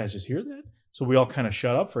 did you guys just hear that? So we all kind of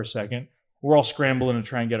shut up for a second. We're all scrambling to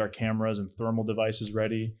try and get our cameras and thermal devices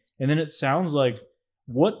ready. And then it sounds like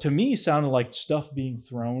what to me sounded like stuff being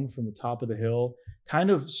thrown from the top of the hill. Kind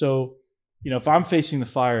of, so, if I'm facing the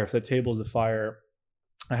fire, if that table is the fire,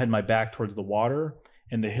 I had my back towards the water,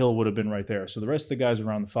 and the hill would have been right there. So the rest of the guys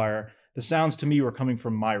around the fire, the sounds to me were coming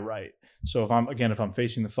from my right. So if I'm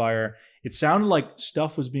facing the fire, it sounded like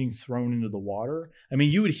stuff was being thrown into the water. I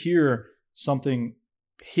mean, you would hear something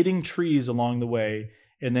hitting trees along the way,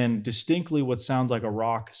 and then distinctly what sounds like a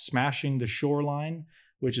rock smashing the shoreline,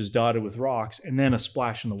 which is dotted with rocks, and then a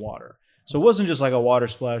splash in the water. So it wasn't just like a water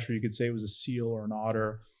splash where you could say it was a seal or an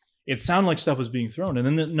otter. It sounded like stuff was being thrown. And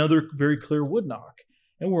then another very clear wood knock.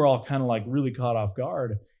 And we're all kind of like really caught off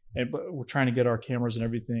guard, but we're trying to get our cameras and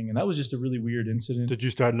everything. And that was just a really weird incident. Did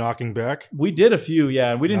you start knocking back? We did a few,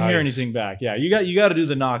 yeah. We didn't hear Nice. anything back. Yeah, you got to do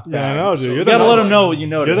the knock back. Yeah, I know, dude. So You're you the got to let knock- them know what you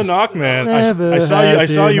noticed. You're the knock man. Never I saw you. I had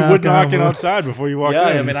saw to you knock wood on knocking wood. outside before you walked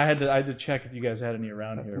Yeah, in. I mean, I had to check if you guys had any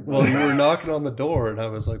around here. Well, you were knocking on the door, and I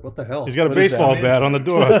was like, "What the hell?" He's got a What is that, baseball man? bat on the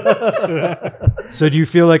door. So do you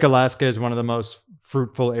feel like Alaska is one of the most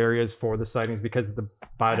fruitful areas for the sightings because of the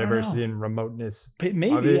biodiversity and remoteness?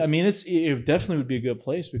 Maybe. I mean, it definitely would be a good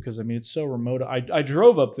place because I mean it's so remote. I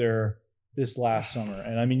drove up there this last summer,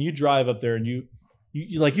 and I mean you drive up there and you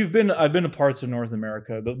like I've been to parts of North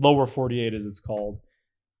America, the lower 48 as it's called,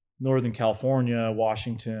 Northern California,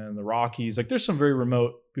 Washington, the Rockies. Like there's some very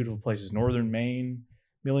remote, beautiful places. Northern Maine,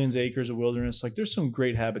 millions of acres of wilderness. Like there's some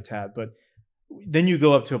great habitat, but then you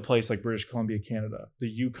go up to a place like British Columbia, Canada, the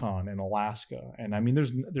Yukon, and Alaska, and I mean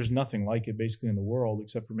there's nothing like it basically in the world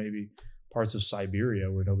except for maybe parts of Siberia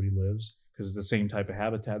where nobody lives because it's the same type of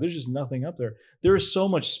habitat. There's just nothing up there. There is so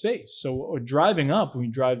much space. So driving up, we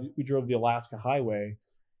drove the Alaska Highway,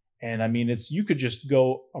 and I mean you could just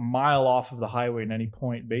go a mile off of the highway at any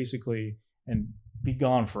point basically and be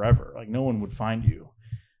gone forever. Like no one would find you.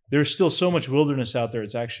 There's still so much wilderness out there.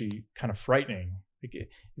 It's actually kind of frightening.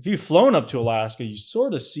 If you've flown up to Alaska, you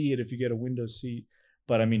sort of see it if you get a window seat.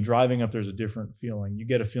 But I mean, driving up, there's a different feeling. You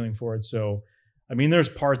get a feeling for it. So, I mean, there's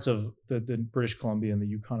parts of the British Columbia and the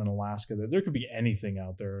Yukon and Alaska that there could be anything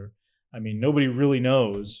out there. I mean, nobody really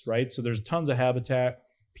knows, right? So there's tons of habitat.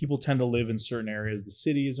 People tend to live in certain areas, the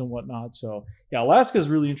cities and whatnot. So, yeah, Alaska is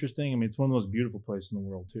really interesting. I mean, it's one of the most beautiful places in the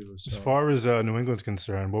world, too. So. As far as New England's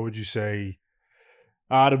concerned, what would you say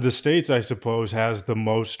out of the states, I suppose, has the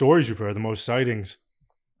most stories you've heard, the most sightings?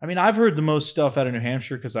 I mean, I've heard the most stuff out of New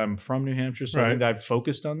Hampshire because I'm from New Hampshire, so Right. I think I've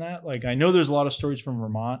focused on that. Like, I know there's a lot of stories from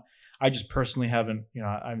Vermont. I just personally haven't,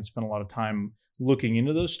 I haven't spent a lot of time looking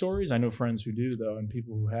into those stories. I know friends who do, though, and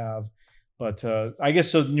people who have. But I guess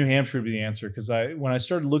so New Hampshire would be the answer because when I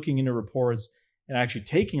started looking into reports and actually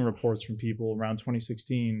taking reports from people around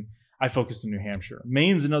 2016, I focused on New Hampshire.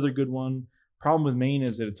 Maine's another good one. Problem with Maine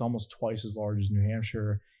is that it's almost twice as large as New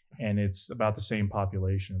Hampshire, and it's about the same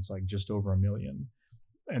population. It's like just over 1 million.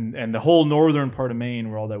 And the whole northern part of Maine,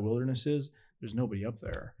 where all that wilderness is, there's nobody up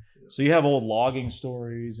there. So you have old logging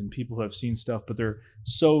stories and people who have seen stuff, but they're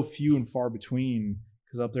so few and far between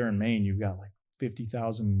because up there in Maine, you've got like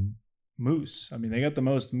 50,000 moose. I mean, they got the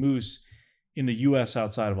most moose in the U.S.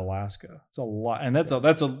 outside of Alaska. It's a lot, and that's a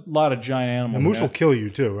lot of giant animals. And moose will kill you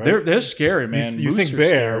too, right? They're scary, man. You Moose think are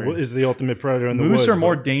bear scary. is the ultimate predator in the Moose woods? are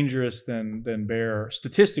more but- dangerous than bear,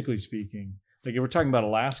 statistically speaking. Like if we're talking about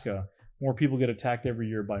Alaska, more people get attacked every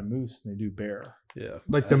year by moose than they do bear. Yeah,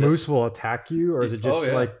 Like the moose will attack you, or is it just Oh,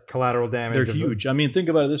 yeah. like collateral damage? They're of the- huge. I mean, think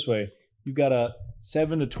about it this way: you've got a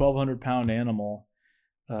 700 to 1,200 pound animal,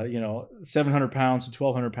 700 pounds to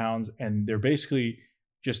 1,200 pounds, and they're basically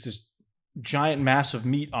just this giant mass of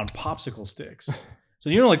meat on popsicle sticks. So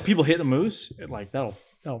like people hit a moose,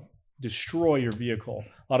 that'll destroy your vehicle.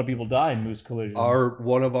 A lot of people die in moose collisions.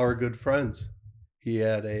 One of our good friends, he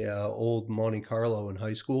had a old Monte Carlo in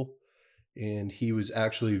high school, and he was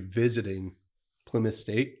actually visiting Plymouth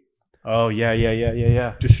State. Oh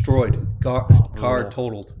yeah. Destroyed. Car Brutal.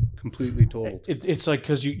 totaled. Completely totaled. It's like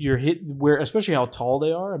because you're hit where, especially how tall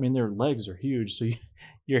they are. I mean, their legs are huge, so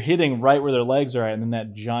you're hitting right where their legs are at, and then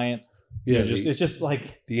that giant. Yeah, it's just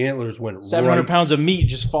like the antlers went 700 right. pounds of meat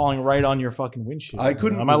just falling right on your fucking windshield. I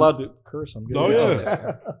couldn't Am I allowed to curse? I'm good. Oh,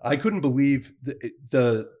 yeah. I couldn't believe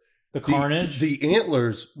the The carnage. The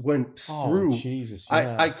antlers went through. Oh, Jesus!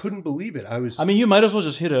 Yeah. I couldn't believe it. I mean, you might as well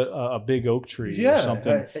just hit a big oak tree or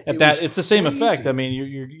something. It's the same effect. I mean,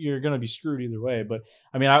 you're going to be screwed either way. But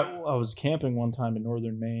I mean, I was camping one time in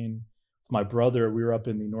northern Maine with my brother. We were up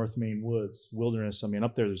in the North Maine woods, wilderness. I mean,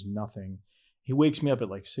 up there's nothing. He wakes me up at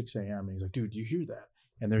like 6 a.m. and he's like, "Dude, do you hear that?"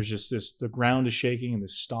 And there's just the ground is shaking and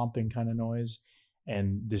this stomping kind of noise.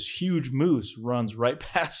 And this huge moose runs right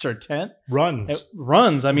past our tent.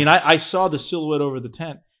 Runs. I mean, I saw the silhouette over the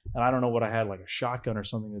tent, and I don't know what I had, like a shotgun or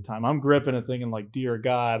something at the time. I'm gripping it thinking like, dear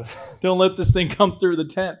God, don't let this thing come through the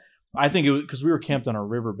tent. I think it was because we were camped on a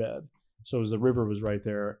riverbed. So the river was right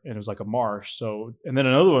there, and it was like a marsh. So, and then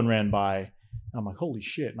another one ran by, and I'm like, holy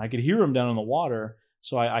shit. And I could hear him down in the water.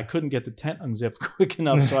 So I couldn't get the tent unzipped quick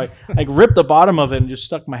enough. So I ripped the bottom of it and just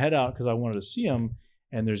stuck my head out because I wanted to see him.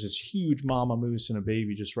 And there's this huge mama moose and a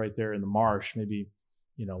baby just right there in the marsh, maybe,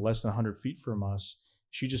 less than 100 feet from us.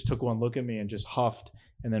 She just took one look at me and just huffed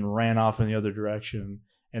and then ran off in the other direction.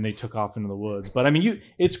 And they took off into the woods. But I mean,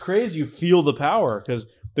 it's crazy. You feel the power because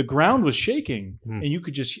the ground was shaking and you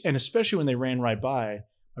could and especially when they ran right by,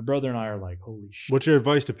 my brother and I are like, holy shit. What's your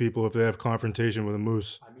advice to people if they have confrontation with a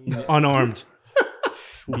moose? I mean, unarmed?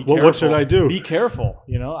 What should I do? Be careful.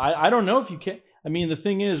 I don't know if you can. I mean, the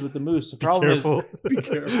thing is with the moose, the problem is... Be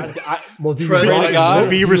careful. Well, do you pray to God?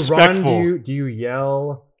 Be respectful. Run? Do you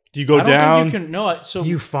yell? Do you go down? Think you can, do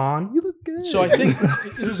you fawn? You look good. So I think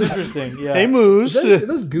it was interesting. Yeah. Hey, moose. Are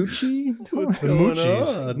those Gucci? What's going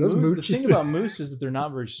on? The thing about moose is that they're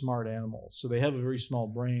not very smart animals. So they have a very small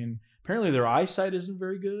brain. Apparently their eyesight isn't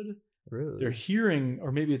very good. Really? Their hearing,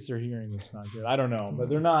 or maybe it's their hearing that's not good. I don't know. But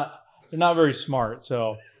they're not very smart,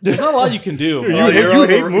 so there's not a lot you can do. You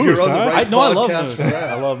hate moose, huh? I love moose.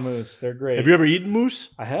 I love moose. They're great. Have you ever eaten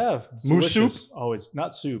moose? I have. It's moose delicious. soup? Oh, it's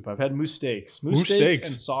not soup. I've had moose steaks. Moose steaks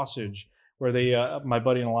and sausage, where they, my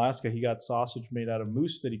buddy in Alaska, he got sausage made out of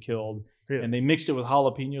moose that he killed, and they mixed it with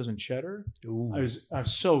jalapenos and cheddar. Ooh. It was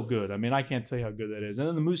so good. I mean, I can't tell you how good that is. And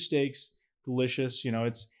then the moose steaks, delicious.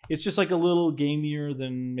 It's just like a little gamier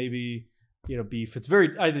than maybe... beef.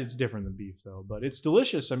 I think it's different than beef though, but it's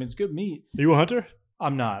delicious. I mean, it's good meat. Are you a hunter?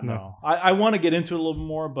 I'm not. No. I want to get into it a little bit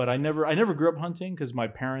more, but I never grew up hunting because my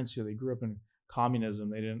parents, they grew up in communism.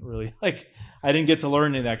 They didn't really I didn't get to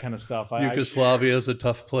learn any of that kind of stuff. Yugoslavia is a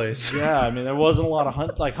tough place. Yeah, I mean, there wasn't a lot of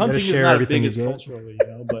hunting is not as big as culturally,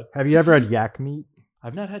 But have you ever had yak meat?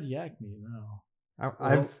 I've not had yak meat.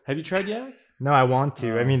 No. Have you tried yak? No, I want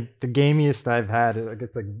to. I mean, the gamiest I've had, I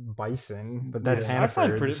guess, like bison, but that's I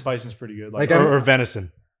find bison's pretty good. Or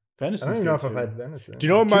venison. Venison's I don't even know if too. I've had venison. Do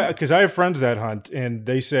you know because I have friends that hunt, and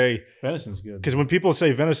they say venison's good. Because when people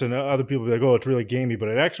say venison, other people be like, "Oh, it's really gamey," but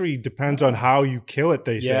it actually depends on how you kill it.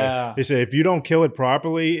 They say if you don't kill it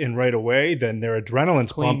properly and right away, then their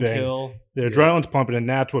adrenaline's pumping. Kill. Their adrenaline's pumping, and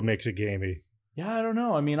that's what makes it gamey. Yeah, I don't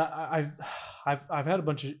know. I mean, I've had a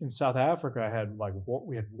bunch in South Africa.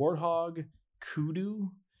 We had warthog, kudu,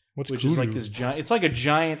 which kudu? Is like this giant. It's like a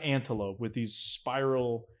giant antelope with these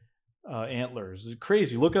spiral antlers. It's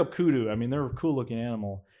crazy. Look up kudu. I mean, they're a cool looking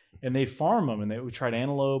animal, and they farm them. And we tried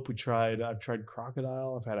antelope. I've tried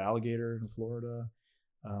crocodile. I've had alligator in Florida.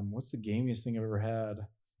 What's the gamiest thing I've ever had?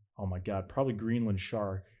 Oh my God, probably Greenland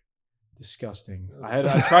shark. Disgusting. I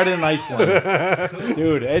tried it in Iceland.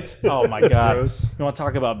 Dude, oh my God. Gross. You want to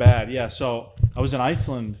talk about bad? Yeah. So I was in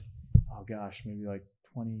Iceland. Oh gosh, maybe like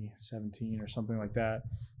 2017 or something like that.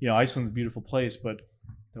 Iceland's a beautiful place, but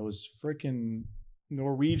those freaking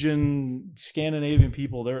Norwegian, Scandinavian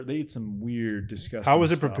people, they eat some weird, disgusting How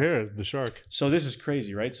was it stuff. Prepared, the shark? So this is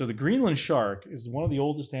crazy, right? So the Greenland shark is one of the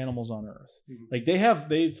oldest animals on Earth. Like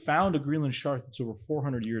they found a Greenland shark that's over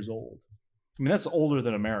 400 years old. I mean, that's older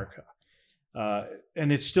than America.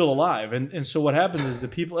 And it's still alive. And so what happens is the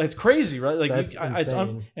people, it's crazy, right? Like That's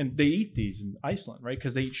insane. and they eat these in Iceland, right?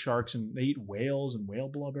 Because they eat sharks and they eat whales and whale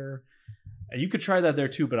blubber. And you could try that there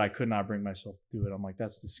too, but I could not bring myself to do it. I'm like,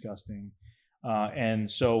 that's disgusting. And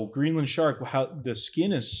so Greenland shark, how the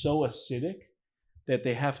skin is so acidic that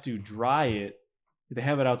they have to dry it. They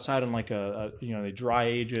have it outside on like they dry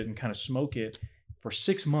age it and kind of smoke it for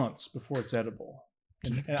 6 months before it's edible.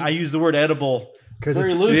 And I use the word edible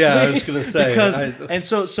very loosely. Yeah, I was going to say.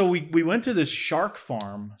 So we went to this shark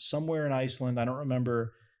farm somewhere in Iceland. I don't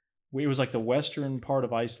remember. It was like the western part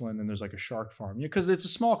of Iceland, and there's like a shark farm. Because it's a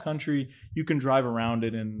small country, you can drive around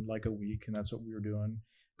it in like a week, and that's what we were doing.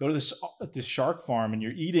 Go to this shark farm, and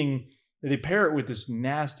you're eating. They pair it with this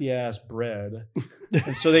nasty ass bread,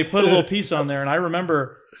 and so they put a little piece on there. And I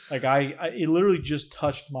remember, like it literally just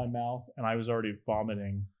touched my mouth, and I was already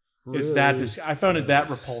vomiting. It's that I found it that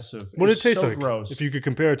repulsive. What did it taste so like? Gross. If you could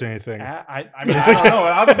compare it to anything. I mean, I don't know.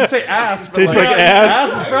 I was gonna say ass. But Tastes like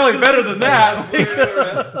ass? Ass is probably better than that.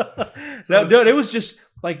 Dude, it was just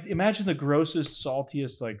like, imagine the grossest,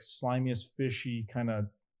 saltiest, like slimiest, fishy kind of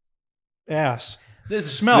Ass. the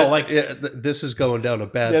smell. This is going down a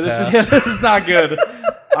bad path. This is not good.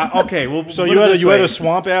 Okay, well, So you had a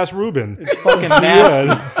swamp ass Reuben. It's fucking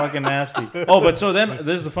nasty. Fucking nasty. Oh, but so then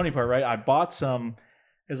this is the funny part, right? I bought some.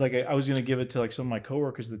 It's like I was gonna give it to like some of my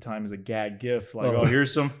coworkers at the time as a gag gift. Like, oh,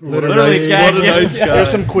 here's some literally gag gift. There's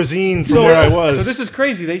some cuisine from where I was. So this is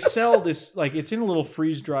crazy. They sell this, like, it's in a little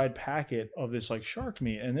freeze dried packet of this like shark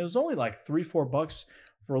meat, and it was only like $3-4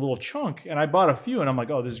 for a little chunk. And I bought a few, and I'm like,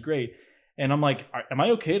 oh, this is great. And I'm like, am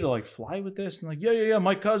I okay to like fly with this? And like, yeah.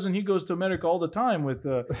 My cousin, he goes to America all the time with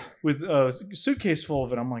a suitcase full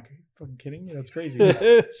of it. I'm like, are you fucking kidding me? That's crazy.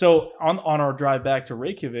 So on our drive back to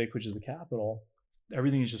Reykjavik, which is the capital,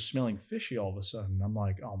 everything is just smelling fishy all of a sudden. I'm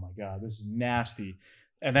like, oh my God, this is nasty.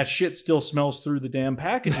 And that shit still smells through the damn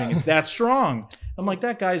packaging. It's that strong. I'm like,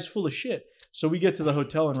 that guy's full of shit. So we get to the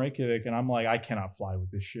hotel in Reykjavik, and I'm like, I cannot fly with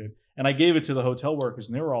this shit. And I gave it to the hotel workers,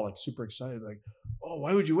 and they were all like super excited, like, oh,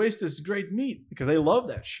 why would you waste this great meat? Because they love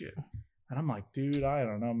that shit. And I'm like, dude, I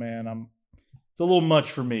don't know, man. It's a little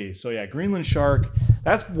much for me. So yeah, Greenland shark.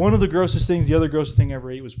 That's one of the grossest things. The other grossest thing I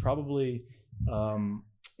ever ate was probably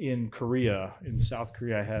in Korea. In South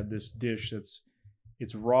Korea, I had this dish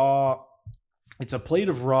it's raw. It's a plate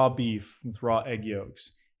of raw beef with raw egg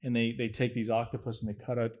yolks, and they take these octopus and they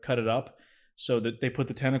cut it up so that they put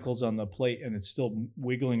the tentacles on the plate and it's still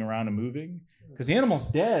wiggling around and moving because the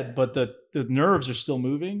animal's dead, but the nerves are still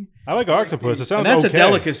moving. I like octopus. It sounds and that's okay. a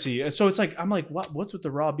delicacy. So it's like, I'm like, what's with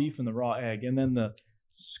the raw beef and the raw egg, and then the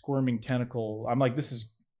squirming tentacle? I'm like,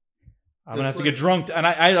 I'm gonna have to get drunk, and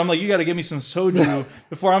I'm like, you got to give me some soju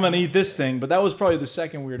before I'm gonna eat this thing. But that was probably the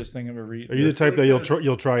second weirdest thing I've ever eaten. Are you the type that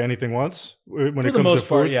you'll try anything once when For it the comes most to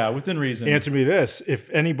part, food? yeah, within reason. Answer me this: if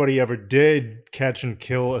anybody ever did catch and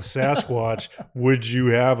kill a Sasquatch, would you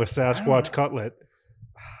have a Sasquatch cutlet?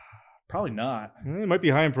 Probably not. It might be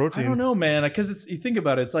high in protein. I don't know, man. Because you think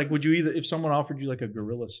about it, it's like, would you if someone offered you like a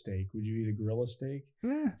gorilla steak, would you eat a gorilla steak?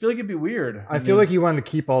 I feel like it'd be weird. I feel like you want to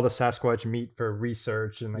keep all the Sasquatch meat for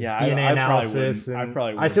research and like DNA analysis. I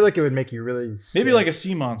probably would. I feel like it would make you really sick. Maybe like a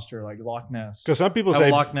sea monster, like Loch Ness. Because some people Have say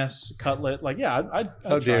a Loch Ness cutlet. Like, yeah, I'd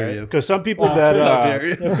How dare you? Because some people How dare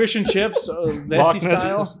you? fish and chips, Loch Nessie Ness-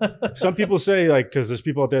 style. some people say like because there's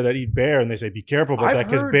people out there that eat bear and they say be careful about I've that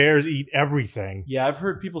because heard- bears eat everything. Yeah, I've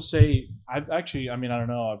heard people say. I don't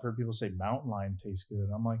know. I've heard people say mountain lion tastes good.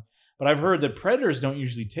 I'm like, but I've heard that predators don't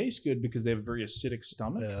usually taste good because they have a very acidic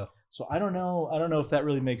stomach. Yeah. So I don't know. I don't know if that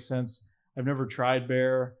really makes sense. I've never tried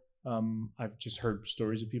bear. I've just heard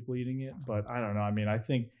stories of people eating it, but I don't know. I mean, I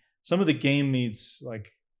think some of the game meats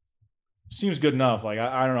like seems good enough. Like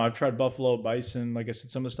I don't know. I've tried buffalo, bison. Like I said,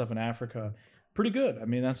 some of the stuff in Africa, pretty good. I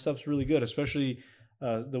mean, that stuff's really good, especially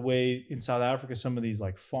the way in South Africa, some of these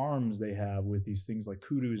like farms they have with these things like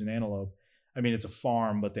kudus and antelope. I mean, it's a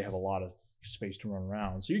farm, but they have a lot of space to run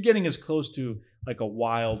around. So you're getting as close to like a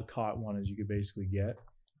wild caught one as you could basically get.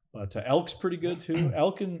 But elk's pretty good too.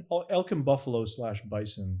 Elk and buffalo /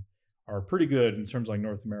 bison are pretty good in terms of like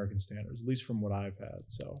North American standards, at least from what I've had.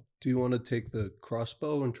 So, Do you want to take the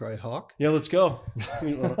crossbow and try hawk? yeah, let's go.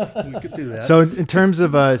 We could do that. So in terms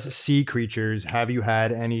of sea creatures, have you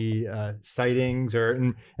had any sightings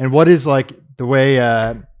and what is like the way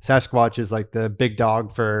Sasquatch is like the big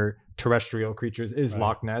dog for terrestrial creatures is Right.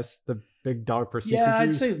 Loch Ness the big dog for sea Yeah, I'd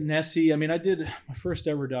creatures? say Nessie. I mean, I did my first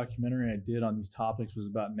ever documentary I did on these topics was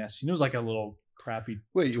about Nessie. And it was like a little crappy.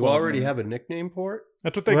 Wait, you 12 already minute. have a nickname for it?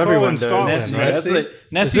 That's what they Well, call it everyone in does. Scotland, Nessie. right? That's what Is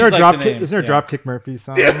Nessie's there a like the name. Is there a Yeah. Dropkick Murphy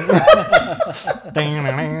song?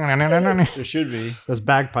 There should be. Those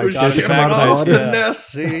bagpipes Push as you it come out of back the off water. to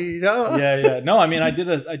Nessie. No. Yeah. No, I mean, I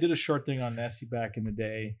did a short thing on Nessie back in the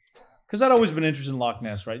day because I'd always been interested in Loch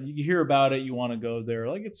Ness. Right? You hear about it, you want to go there.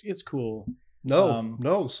 Like it's cool.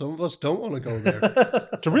 No, some of us don't want to go there.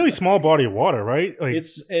 It's a really small body of water, right? Like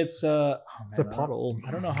It's It's a puddle.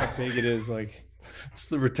 I don't know how big it is. Like It's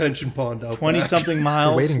the retention pond out 20 back. something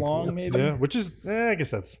miles waiting long, pool. maybe. yeah, which is I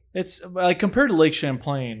guess that's It's like compared to Lake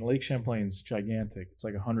Champlain. Lake Champlain's gigantic. It's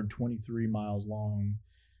like 123 miles long,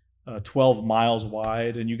 12 miles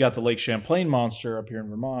wide, and you got the Lake Champlain monster up here in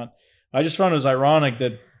Vermont. I just found it was ironic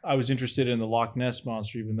that I was interested in the Loch Ness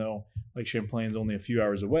monster, even though Lake Champlain's only a few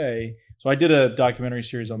hours away. So I did a documentary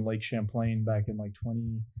series on Lake Champlain back in like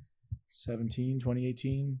 2017,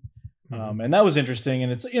 2018. And that was interesting.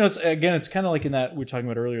 And it's kind of like in that we were talking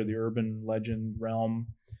about earlier, the urban legend realm.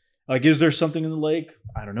 Like, is there something in the lake?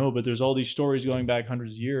 I don't know, but there's all these stories going back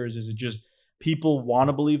hundreds of years. Is it just people want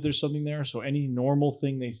to believe there's something there. So any normal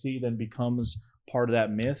thing they see then becomes part of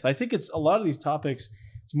that myth. I think it's a lot of these topics.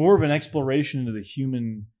 It's more of an exploration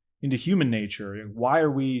into human nature. Why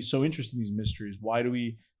are we so interested in these mysteries? Why do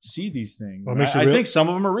we see these things? Well, I think some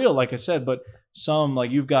of them are real, like I said, but some,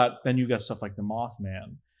 like you've got stuff like the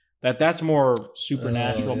Mothman. That's more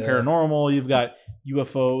supernatural, paranormal. You've got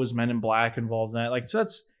UFOs, Men in Black involved in that. Like, so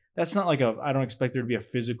that's not like I don't expect there to be a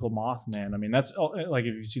physical Mothman. I mean, that's like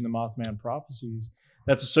if you've seen the Mothman prophecies,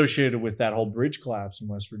 that's associated with that whole bridge collapse in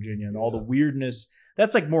West Virginia and all the weirdness.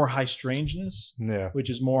 That's like more high strangeness, which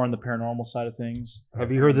is more on the paranormal side of things.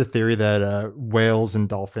 Have you heard the theory that whales and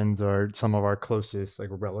dolphins are some of our closest like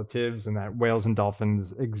relatives, and that whales and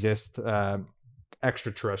dolphins exist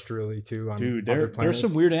extraterrestrially too? Dude, there's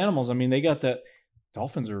some weird animals. I mean, they got that.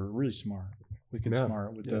 Dolphins are really smart. Wicked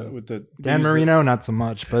smart with the Dan Marino, not so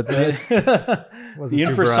much, but the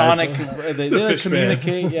infrasonic. They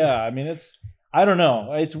communicate. Yeah, I mean, I don't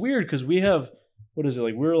know. It's weird because we have. What is it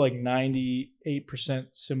like? We're like 98%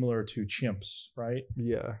 similar to chimps, right?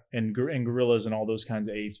 Yeah. And gorillas and all those kinds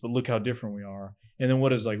of apes. But look how different we are. And then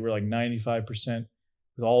what is like? We're like 95%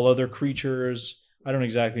 with all other creatures. I don't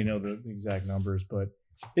exactly know the exact numbers, but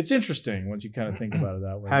it's interesting once you kind of think about it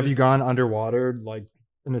that way. Have you gone underwater like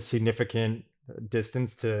in a significant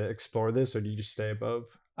distance to explore this, or do you just stay above?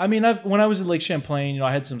 I mean, when I was in Lake Champlain,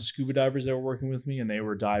 I had some scuba divers that were working with me, and they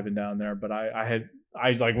were diving down there. But I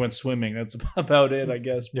like went swimming. That's about it, I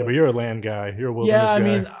guess. Yeah, but you're a land guy. You're a wilderness guy.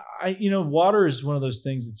 I mean, water is one of those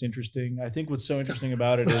things that's interesting. I think what's so interesting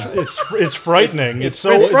about it is it's frightening. It's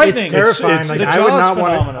frightening. It's terrifying. Like, I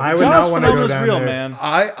would not want to go down there.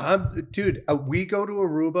 Man. Dude, we go to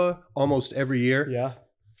Aruba almost every year. Yeah.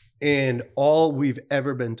 And all we've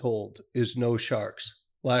ever been told is no sharks.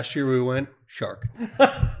 Last year we went shark.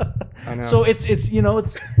 I know. So it's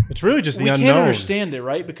really just the unknown. We can't understand it,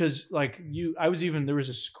 right? Because there was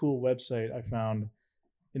this cool website I found,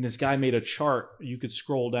 and this guy made a chart. You could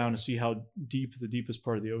scroll down to see how deep the deepest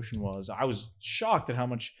part of the ocean was. I was shocked at how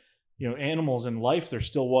much animals and life there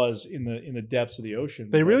still was in the depths of the ocean.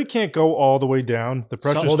 They really can't go all the way down. The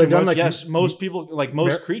pressure's they've too done much. Yes, most people, like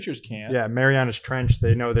most creatures can't. Yeah, Marianas Trench.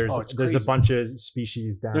 They know there's a bunch of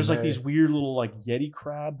species down there. There's like these weird little like Yeti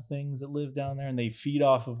crab things that live down there, and they feed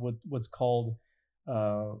off of what's called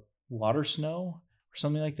water snow or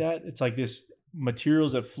something like that. It's like this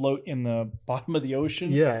materials that float in the bottom of the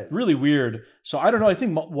ocean. Yeah, really weird. So I don't know. I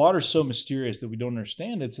think water's so mysterious that we don't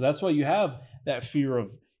understand it. So that's why you have that fear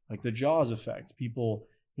of like the Jaws effect. People,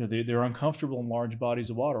 they're uncomfortable in large bodies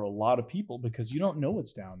of water. A lot of people, because you don't know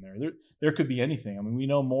what's down there. There could be anything. I mean, we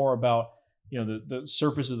know more about the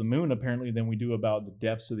surface of the moon apparently than we do about the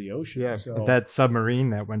depths of the ocean. Yeah, so, that submarine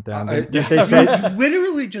that went down. They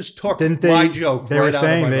literally just took my joke. They were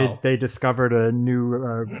saying they discovered a new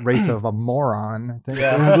race of a moron. I think.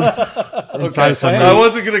 Okay, I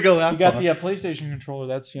wasn't gonna go that. You got the PlayStation controller.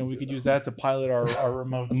 That's we could use that to pilot our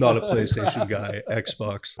remote. I'm not a PlayStation guy.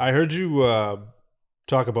 Xbox. I heard you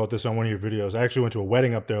talk about this on one of your videos. I actually went to a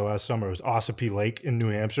wedding up there last summer. It was Ossipee Lake in New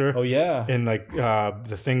Hampshire. Oh yeah. And like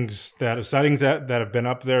the sightings that have been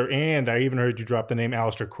up there, and I even heard you drop the name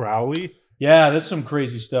Aleister Crowley. Yeah, that's some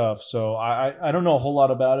crazy stuff. So I don't know a whole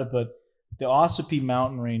lot about it, but the Ossipee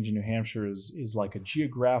mountain range in New Hampshire is like a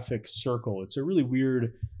geographic circle. It's a really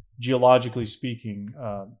weird, geologically speaking,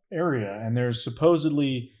 area. And there's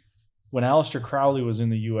supposedly, when Aleister Crowley was in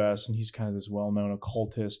the U.S., and he's kind of this well-known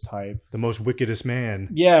occultist type. The most wickedest man.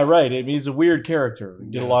 Yeah, right. I mean, he's a weird character. He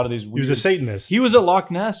did a lot of these weird... He was a Satanist. He was at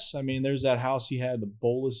Loch Ness. I mean, there's that house he had, the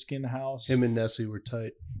Bolus Skin house. Him and Nessie were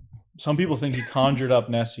tight. Some people think he conjured up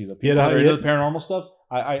Nessie. The people that are into the paranormal stuff,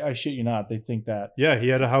 I shit you not, they think that. Yeah, he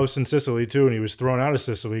had a house in Sicily, too, and he was thrown out of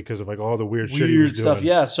Sicily because of like all the weird shit he was doing. Stuff,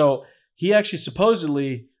 yeah. So he actually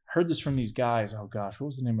supposedly... heard this from these guys. Oh gosh, what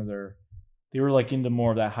was the name of they were like into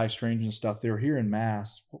more of that high strangeness stuff. They were here in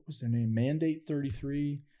Mass. What was their name? Mandate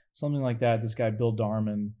 33, something like that. This guy, Bill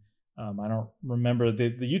Darman. I don't remember the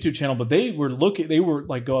YouTube channel, but they were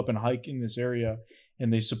like go up and hike in this area,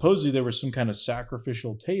 and they supposedly there was some kind of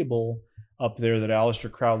sacrificial table up there that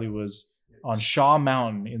Aleister Crowley was on Shaw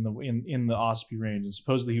Mountain in the Ossipee Range, and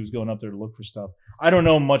supposedly he was going up there to look for stuff. I don't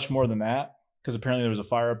know much more than that, because apparently there was a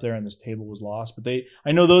fire up there and this table was lost. But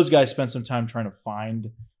I know those guys spent some time trying to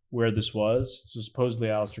find where this was. So supposedly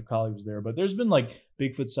Aleister Crowley was there. But there's been like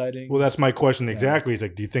Bigfoot sightings. Well, that's my question exactly. It's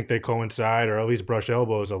like, do you think they coincide or at least brush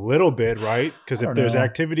elbows a little bit, right? Because if there's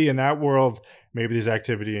activity in that world, maybe there's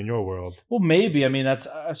activity in your world. Well, maybe. I mean, that's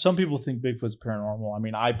some people think Bigfoot's paranormal. I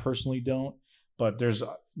mean, I personally don't. But there's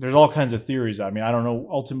all kinds of theories. I mean, I don't know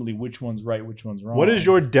ultimately which one's right, which one's wrong. What is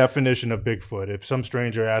your definition of Bigfoot? If some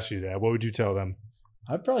stranger asks you that, what would you tell them?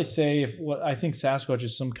 I'd probably say I think Sasquatch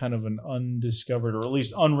is some kind of an undiscovered or at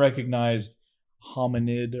least unrecognized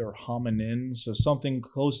hominid or hominin, so something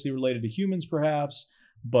closely related to humans, perhaps,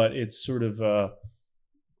 but it's sort of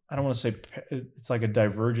I don't want to say it's like a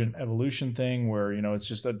divergent evolution thing where, it's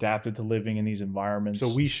just adapted to living in these environments.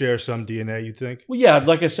 So we share some DNA, you think? Well, yeah,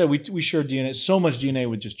 like I said, we share DNA, so much DNA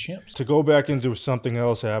with just chimps. To go back into something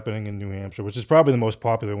else happening in New Hampshire, which is probably the most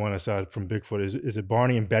popular one aside from Bigfoot, is it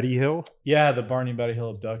Barney and Betty Hill? Yeah, the Barney and Betty Hill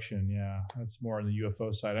abduction. Yeah, that's more on the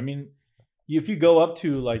UFO side. I mean, if you go up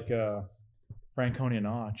to like Franconia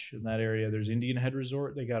Notch in that area, there's Indian Head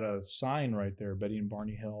Resort. They got a sign right there, Betty and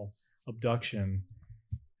Barney Hill abduction.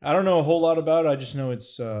 I don't know a whole lot about it. I just know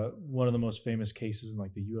it's one of the most famous cases in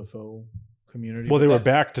like the UFO community. Well, they were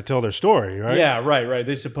back to tell their story, right? Yeah, right.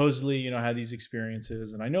 They supposedly, had these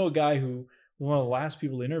experiences. And I know a guy who was one of the last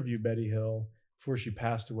people to interview Betty Hill before she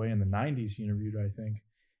passed away in the 90s. He interviewed, I think.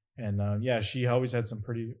 And she always had some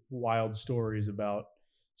pretty wild stories about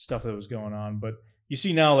stuff that was going on. But you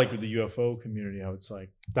see now, like with the UFO community, how it's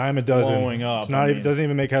like dime a dozen blowing up. It's not even doesn't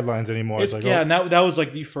even make headlines anymore. It's like, and that was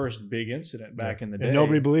like the first big incident back in the day. And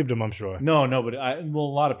nobody believed him, I'm sure. No, but a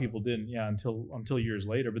lot of people didn't. Yeah, until years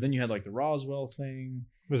later. But then you had like the Roswell thing.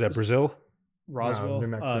 Was that Brazil? Roswell, New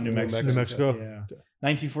Mexico. New Mexico. Yeah,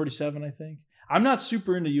 1947, I think. I'm not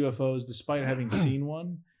super into UFOs, despite having seen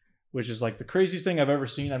one, which is like the craziest thing I've ever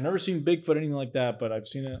seen. I've never seen Bigfoot, anything like that, but I've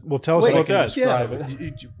seen it. Well, tell us about that. Yeah.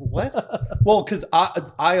 What? Well, because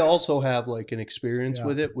I also have like an experience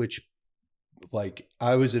with it, which like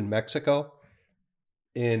I was in Mexico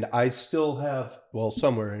and I still have,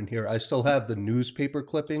 somewhere in here, I still have the newspaper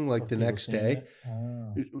clipping like the next day.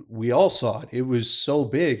 Oh. We all saw it. It was so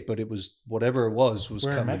big, but it was whatever it was Where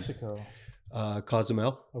coming. in Mexico?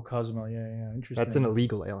 Cozumel. Oh, Cozumel. Yeah. Interesting. That's an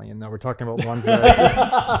illegal alien. Now we're talking about ones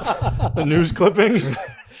that The news clipping.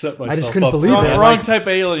 I just couldn't believe it. Wrong type of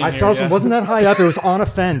alien. I saw some. Wasn't that high up? It was on a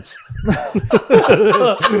fence.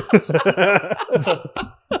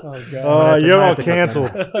 Oh God. You're all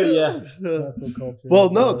canceled. Yeah. Cancel culture. Well,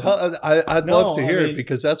 no, I'd love to hear I mean, it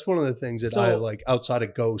because that's one of the things that I like outside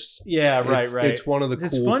of ghosts. Yeah, right. It's one of the cool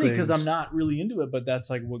things. It's funny because I'm not really into it, but that's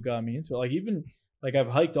like what got me into it. Like even like I've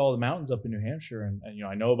hiked all the mountains up in New Hampshire, and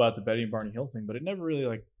I know about the Betty and Barney Hill thing, but it never really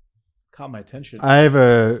like caught my attention. I have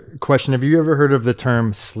a question. Have you ever heard of the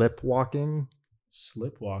term slipwalking?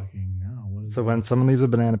 Slipwalking? No. What is So that? when someone leaves a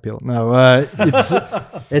banana peel. No,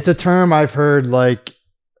 it's a term I've heard like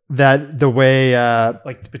that the way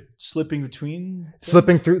like slipping between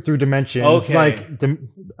slipping through dimensions. Okay. Like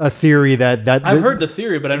a theory that I've heard the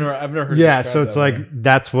theory, but I've never heard. Yeah, it so it's like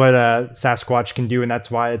that's what Sasquatch can do, and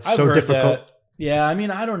that's why it's so difficult. That. Yeah, I mean,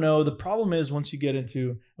 I don't know. The problem is once you get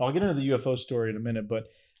into, I'll get into the UFO story in a minute, but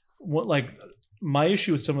what like my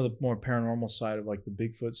issue with some of the more paranormal side of like the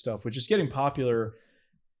Bigfoot stuff, which is getting popular.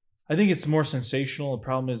 I think it's more sensational. The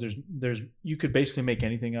problem is there's you could basically make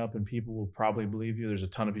anything up and people will probably believe you. There's a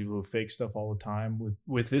ton of people who fake stuff all the time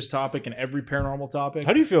with this topic and every paranormal topic.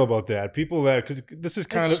 How do you feel about that? People that, because this is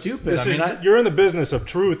kind of stupid. You're in the business of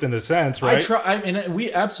truth in a sense, right?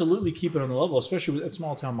 We absolutely keep it on the level, especially with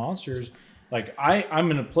small town monsters. Like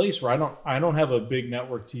I'm in a place where I don't have a big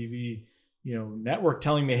network TV, network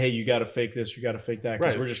telling me, hey, you got to fake this, you got to fake that,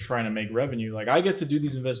 because we're just trying to make revenue. Like I get to do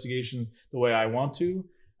these investigations the way I want to.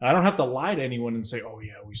 I don't have to lie to anyone and say, oh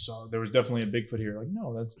yeah, we saw there was definitely a Bigfoot here. Like,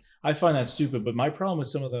 no, I find that stupid. But my problem with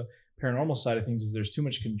some of the paranormal side of things is there's too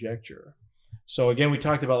much conjecture. So again, we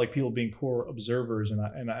talked about like people being poor observers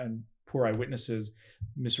and poor eyewitnesses,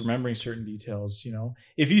 misremembering certain details.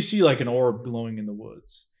 If you see like an orb glowing in the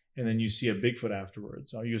woods and then you see a Bigfoot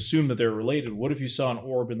afterwards, you assume that they're related. What if you saw an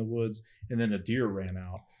orb in the woods and then a deer ran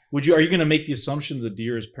out? Are you going to make the assumption the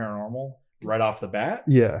deer is paranormal right off the bat?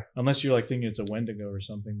 Yeah. Unless you're like thinking it's a Wendigo or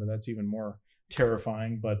something, but that's even more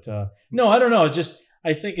terrifying. But no, I don't know.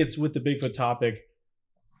 I think it's with the Bigfoot topic.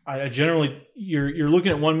 I generally, you're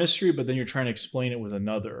looking at one mystery, but then you're trying to explain it with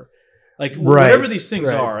another. Like whatever these things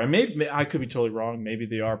are, and maybe I could be totally wrong. Maybe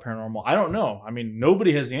they are paranormal. I don't know. I mean,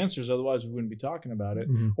 nobody has the answers. Otherwise, we wouldn't be talking about it,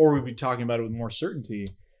 or we'd be talking about it with more certainty.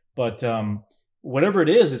 But whatever it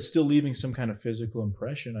is, it's still leaving some kind of physical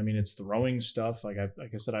impression. I mean, it's throwing stuff. Like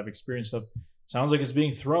I said, I've experienced stuff. Sounds like it's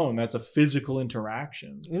being thrown. That's a physical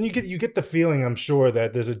interaction. And you get the feeling, I'm sure,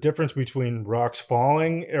 that there's a difference between rocks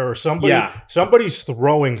falling or somebody's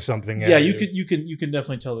throwing something at you. You can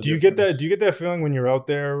definitely tell the difference. Do you get that feeling when you're out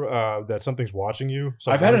there that something's watching you?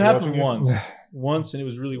 I've had it happen once, and it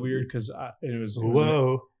was really weird because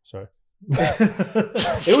Sorry.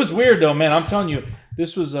 It was weird though, man. I'm telling you,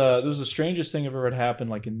 this was the strangest thing I've ever had happen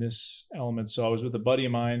like in this element. So I was with a buddy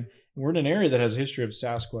of mine, and we're in an area that has a history of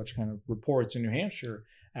Sasquatch kind of reports in New Hampshire.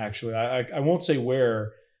 actually. I won't say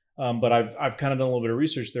where, but I've kind of done a little bit of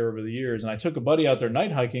research there over the years. And I took a buddy out there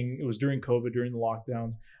night hiking. It was during COVID, during the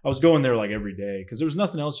lockdowns. I was going there like every day because there was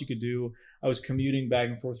nothing else you could do. I was commuting back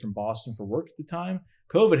and forth from Boston for work at the time.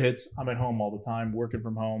 COVID hits, I'm at home all the time, working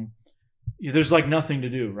from home. There's like nothing to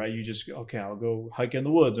do, right? You just, okay, I'll go hike in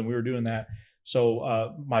the woods. And we were doing that.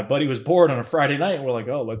 So my buddy was bored on a Friday night, and we're like,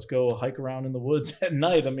 oh, let's go hike around in the woods at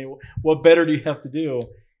night. I mean, what better do you have to do?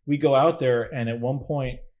 We go out there, and at one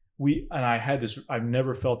point, I had this, I've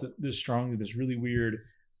never felt it this strongly, this really weird,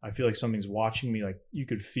 I feel like something's watching me, like you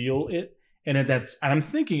could feel it. And I'm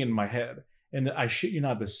thinking in my head, and I shit you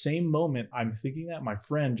not, the same moment I'm thinking that, my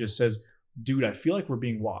friend just says, dude, I feel like we're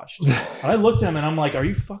being watched. And I looked at him and I'm like, are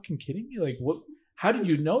you fucking kidding me? Like, what? How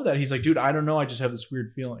did you know that? He's like, dude, I don't know. I just have this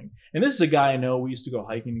weird feeling. And this is a guy I know. We used to go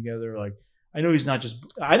hiking together. Like, I know he's not just,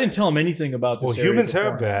 I didn't tell him anything about this. Well, humans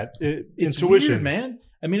have that. It's intuition, weird, man.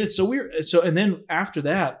 I mean, it's so weird. So, and then after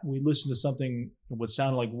that, we listened to something, what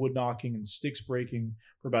sounded like wood knocking and sticks breaking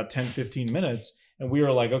for about 10, 15 minutes. And we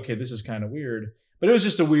were like, okay, this is kind of weird. But it was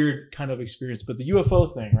just a weird kind of experience. But the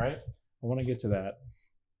UFO thing, right? I want to get to that.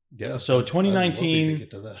 Yeah. So 2019,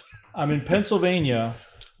 get to that. I'm in Pennsylvania.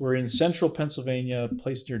 We're in central Pennsylvania, a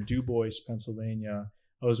place near DuBois, Pennsylvania.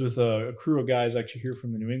 I was with a crew of guys actually here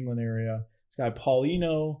from the New England area. This guy,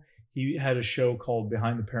 Paulino, he had a show called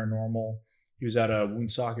Behind the Paranormal. He was out of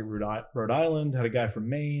Woonsocket, Rhode Island. Had a guy from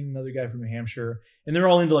Maine, another guy from New Hampshire. And they're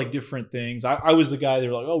all into like different things. I was the guy, they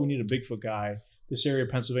were like, oh, we need a Bigfoot guy. This area of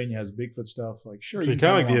Pennsylvania has Bigfoot stuff. Like, sure. So you're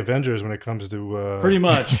kind of like the Avengers when it comes to... Pretty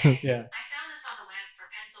much, yeah. I found this on the web for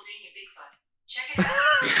Pennsylvania Bigfoot. Check it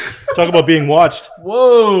out. Talk about being watched.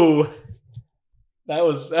 Whoa. That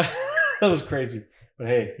was crazy. But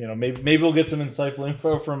hey, maybe we'll get some insightful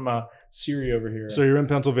info from Siri over here. So you're in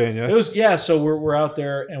Pennsylvania. So we're out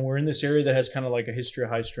there and we're in this area that has kind of like a history of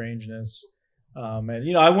high strangeness. And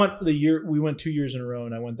we went 2 years in a row,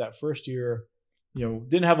 and I went that first year,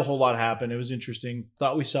 didn't have a whole lot happen. It was interesting.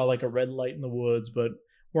 Thought we saw like a red light in the woods, but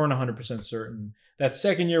weren't 100% certain. That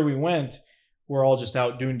second year we went, we're all just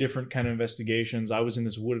out doing different kind of investigations. I was in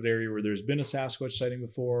this wooded area where there's been a Sasquatch sighting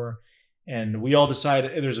before. And we all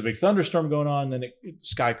decided there's a big thunderstorm going on. Then the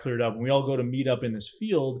sky cleared up, and we all go to meet up in this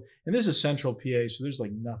field. And this is central PA, so there's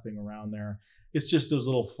like nothing around there. It's just those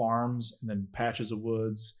little farms and then patches of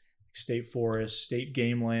woods, state forests, state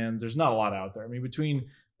game lands. There's not a lot out there. I mean, between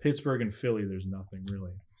Pittsburgh and Philly, there's nothing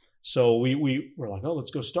really. So we were like, oh,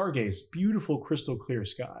 let's go stargaze. Beautiful, crystal clear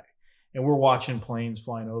sky. And we're watching planes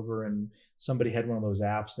flying over, and somebody had one of those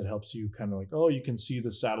apps that helps you kind of like, oh, you can see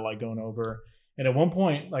the satellite going over. And at one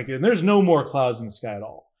point, and there's no more clouds in the sky at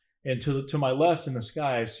all. And to my left in the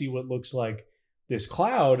sky, I see what looks like this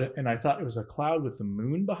cloud. And I thought it was a cloud with the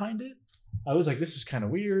moon behind it. I was like, this is kind of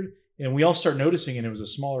weird. And we all start noticing, and it was a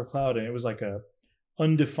smaller cloud, and it was like a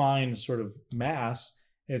undefined sort of mass.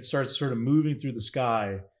 And it starts sort of moving through the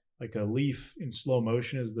sky like a leaf in slow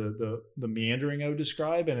motion is the meandering I would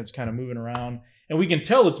describe. And it's kind of moving around. And we can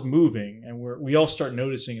tell it's moving. And we all start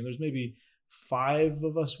noticing. And there's maybe 5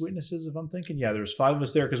 of us witnesses, if I'm thinking. Yeah, there's 5 of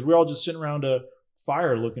us there because we're all just sitting around a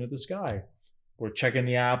fire looking at the sky. We're checking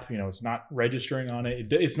the app. It's not registering on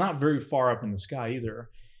it. It's not very far up in the sky either.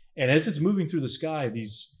 And as it's moving through the sky,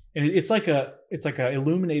 it's like a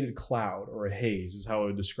illuminated cloud or a haze is how I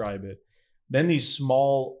would describe it. Then these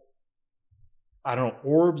small,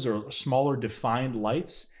 orbs or smaller defined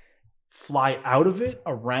lights fly out of it,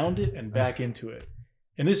 around it, and back into it.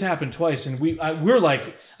 And this happened twice, and we're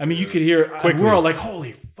like, you could hear, we're all like,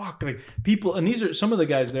 holy fuck. Like people, and these are, some of the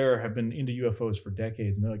guys there have been into UFOs for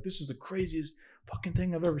decades, and they're like, this is the craziest fucking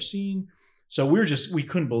thing I've ever seen. So we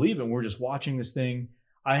couldn't believe it. We're just watching this thing.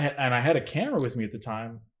 I had a camera with me at the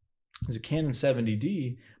time. It was a Canon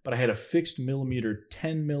 70D, but I had a fixed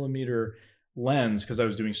 10 millimeter lens because I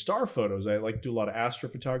was doing star photos. I like to do a lot of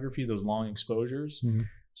astrophotography, those long exposures. Mm-hmm.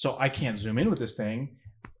 So I can't zoom in with this thing.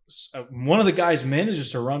 One of the guys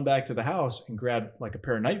manages to run back to the house and grab like a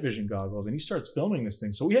pair of night vision goggles, and he starts filming this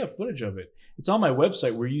thing. So we have footage of it. It's on my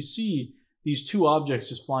website where you see these 2 objects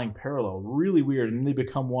just flying parallel, really weird, and then they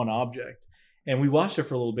become one object. And we watched it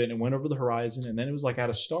for a little bit and it went over the horizon, and then it was like out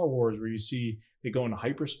of Star Wars where you see they go into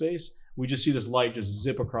hyperspace. We just see this light just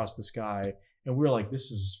zip across the sky, and we were like,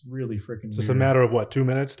 this is really freaking weird. It's a matter of what, 2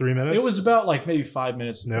 minutes, 3 minutes? It was about like maybe 5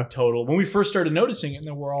 minutes total when we first started noticing it, and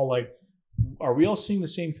then we're all like, are we all seeing the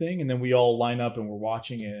same thing? And then we all line up and we're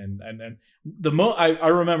watching it. And I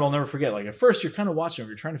remember, I'll never forget, like at first you're kind of watching it,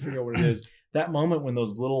 you're trying to figure out what it is. That moment when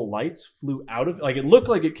those little lights flew out of it, like it looked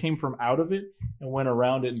like it came from out of it and went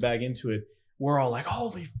around it and back into it. We're all like,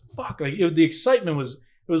 holy fuck. Like the excitement was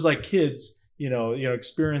like kids,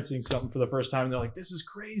 experiencing something for the first time. And they're like, this is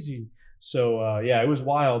crazy. So yeah, it was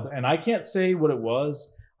wild, and I can't say what it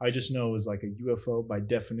was. I just know it was like a UFO by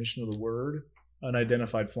definition of the word,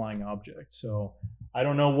 unidentified flying object. So I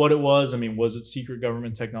don't know what it was. I mean, was it secret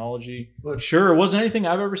government technology? Sure, it wasn't anything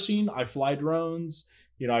I've ever seen. I fly drones.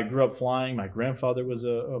 You know, I grew up flying. My grandfather was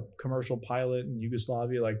a commercial pilot in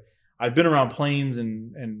Yugoslavia. Like, I've been around planes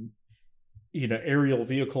and you know, aerial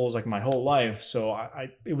vehicles like my whole life. So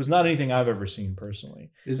it was not anything I've ever seen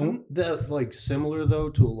personally. Isn't that like similar though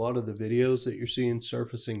to a lot of the videos that you're seeing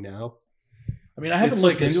surfacing now? I mean, I haven't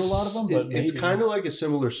looked into a lot of them, but it's kind of like a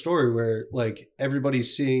similar story where like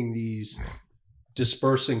everybody's seeing these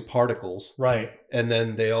dispersing particles, right? And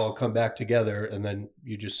then they all come back together, and then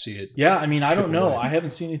you just see it. Yeah, I mean, I don't know. I haven't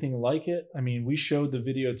seen anything like it. I mean, we showed the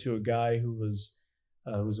video to a guy who was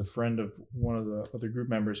a friend of one of the other group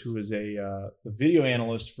members, who was a video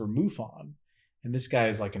analyst for MUFON, and this guy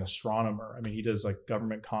is like an astronomer. I mean, he does like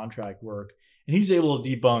government contract work, and he's able to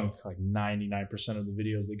debunk like 99% of the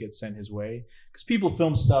videos that get sent his way, because people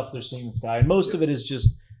film stuff they're seeing in the sky, and most of it is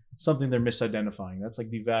just something they're misidentifying. That's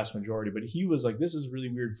like the vast majority. But he was like, this is really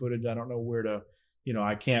weird footage. I don't know where to, you know,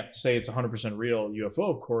 I can't say it's 100% real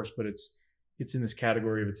UFO, of course, but it's in this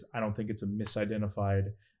category of I don't think it's a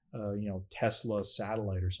misidentified you know, Tesla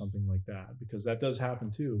satellite or something like that, because that does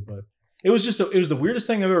happen too. But it was the weirdest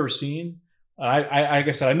thing I've ever seen. I like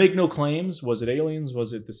I said, I make no claims. Was it aliens?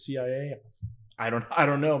 Was it the CIA? I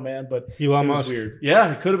don't know, man. But Elon it was Musk. weird.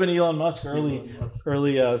 Yeah, it could have been Elon Musk,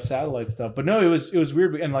 early satellite stuff. But no, it was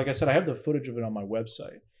weird. And like I said, I have the footage of it on my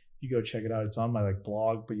website. You go check it out. It's on my like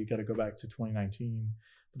blog, but you got to go back to 2019.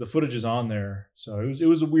 But the footage is on there, so it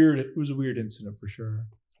was a weird incident for sure.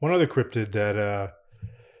 One other cryptid that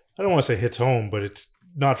I don't want to say hits home, but it's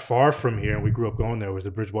not far from here, and we grew up going there, was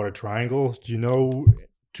the Bridgewater Triangle. Do you know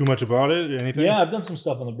too much about it? Anything? Yeah, I've done some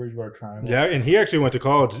stuff on the Bridgewater Triangle. Yeah, and he actually went to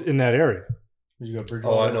college in that area. Did you go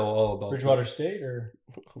Bridgewater? Oh, I know all about Bridgewater that. State, or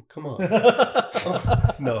Oh, come on.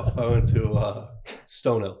 No, I went to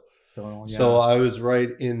Stoneham. Stoneham, yeah. So I was right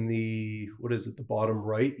in the, what is it, the bottom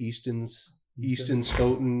right? Easton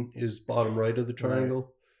Stoughton is bottom right of the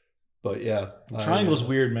triangle. But yeah, the triangle's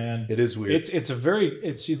weird, man. It is weird. See,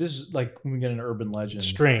 this is like when we get an urban legend.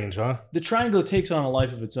 Strange, huh? The triangle takes on a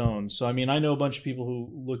life of its own. So I mean, I know a bunch of people who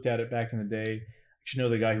looked at it back in the day. You know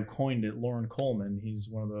the guy who coined it, Lauren Coleman. He's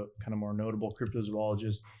one of the kind of more notable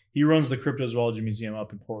cryptozoologists. He runs the Cryptozoology Museum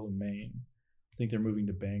up in Portland, Maine. I think they're moving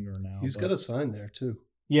to Bangor now. He's got a sign there too.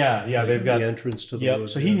 Yeah, Like they've got the entrance to the Yep. wood,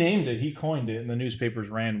 So he named it, he coined it, and the newspapers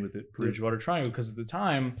ran with it, Bridgewater Triangle, because at the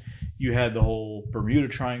time you had the whole Bermuda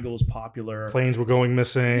Triangle was popular. Planes were going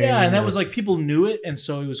missing. Yeah, and that was like, people knew it, and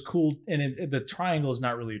so it was cool. And the triangle is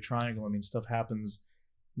not really a triangle. I mean, stuff happens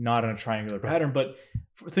not in a triangular pattern, but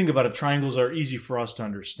think about it. Triangles are easy for us to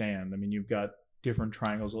understand. I mean, you've got different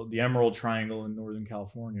triangles. The Emerald Triangle in Northern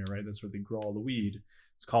California, right? That's where they grow all the weed.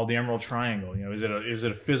 It's called the Emerald Triangle. You know, is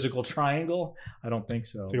it a physical triangle? I don't think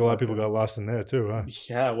so. I think a lot of people got lost in there too, huh?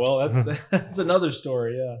 Yeah, well, that's another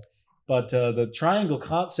story. Yeah, but the triangle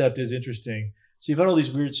concept is interesting. So you've had all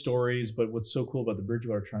these weird stories, but what's so cool about the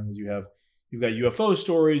Bridgewater Triangle is you've got UFO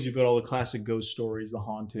stories, you've got all the classic ghost stories, the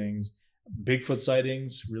hauntings, Bigfoot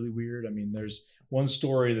sightings, really weird. I mean, there's one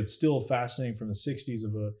story that's still fascinating from the 60s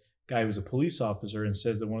of a guy who's a police officer and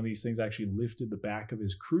says that one of these things actually lifted the back of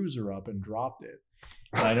his cruiser up and dropped it.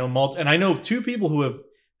 And I know two people who have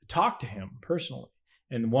talked to him personally,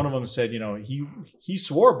 and one of them said, you know, he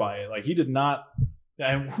swore by it, like he did not.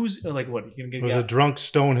 And who's like, what? You gonna get? It was a drunk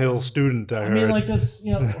Stonehill student. I heard. mean, like that's,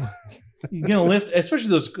 you know, you're gonna lift, especially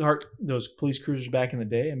those police cruisers back in the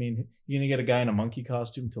day. I mean, you're gonna get a guy in a monkey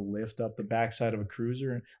costume to lift up the backside of a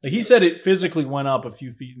cruiser. Like he said, it physically went up a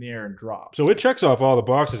few feet in the air and dropped. So it checks off all the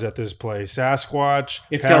boxes at this place: Sasquatch,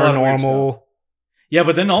 It's got a lot of weird paranormal. stuff. Yeah,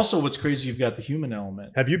 but then also what's crazy, you've got the human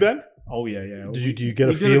element. Have you been? Oh yeah. Do you get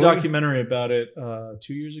a we feeling? did a documentary about it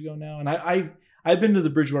 2 years ago now, and I've been to the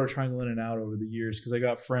Bridgewater Triangle in and out over the years because I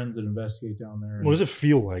got friends that investigate down there. What does it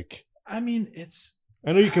feel like? I mean, it's.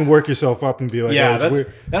 I know you can work yourself up and be like, Yeah, oh, it's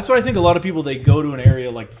weird. that's what I think. A lot of people, they go to an area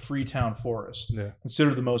like the Freetown Forest, Yeah.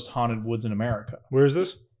 considered the most haunted woods in America. Where is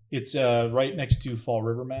this? It's right next to Fall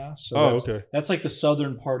River, Mass. So Okay. That's like the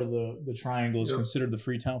southern part of the triangle is considered the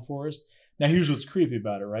Freetown Forest. Now, here's what's creepy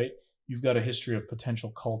about it, right? You've got a history of potential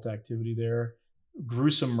cult activity there,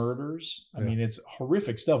 gruesome murders. I mean, it's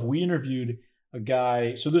horrific stuff. We interviewed a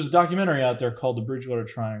guy. So there's a documentary out there called The Bridgewater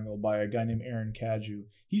Triangle by a guy named Aaron Cadieux.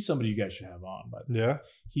 He's somebody you guys should have on. But Yeah.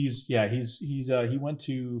 he went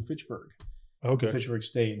to Fitchburg, Okay. Fitchburg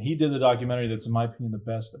State, and he did the documentary that's, in my opinion, the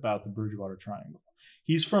best about the Bridgewater Triangle.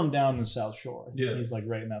 He's from down in the South Shore. Yeah. He's like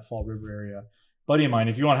right in that Fall River area. Buddy of mine,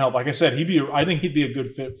 if you want help, like I said, I think he'd be a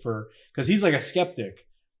good fit because he's like a skeptic,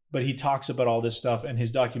 but he talks about all this stuff, and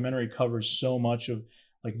his documentary covers so much of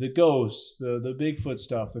like the ghosts, the Bigfoot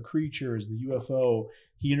stuff, the creatures, the UFO.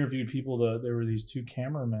 He interviewed people. There were these two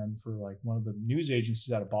cameramen for like one of the news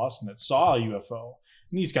agencies out of Boston that saw a UFO.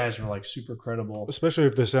 And these guys were like super credible. Especially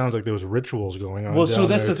if there sounds like there was rituals going on. Well, so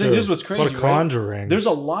that's the thing. Too. This is what's crazy. A lot of conjuring. Right? There's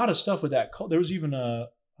a lot of stuff with that cult. There was even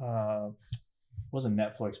wasn't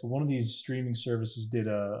Netflix, but one of these streaming services did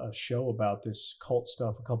a show about this cult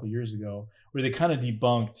stuff a couple years ago, where they kind of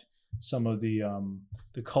debunked some of the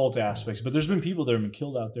cult aspects. But there's been people that have been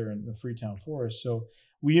killed out there in the Freetown Forest. So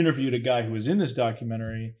we interviewed a guy who was in this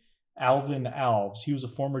documentary, Alvin Alves. He was a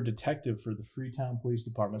former detective for the Freetown Police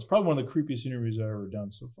Department. It's probably one of the creepiest interviews I've ever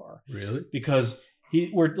done so far. Really? Because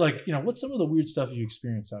we're like, what's some of the weird stuff you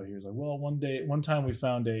experience out here? He's like, well, one time we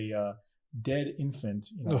found a dead infant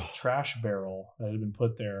in a trash barrel that had been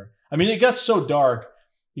put there. I mean, it got so dark.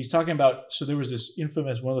 He's talking about, so there was this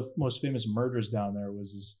infamous, one of the most famous murders down there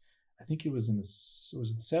was this, I think it was it the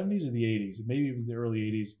 70s or the 80s? Maybe it was the early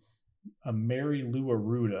 80s. Mary Lou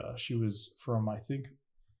Aruda. She was from, I think,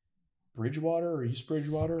 Bridgewater or East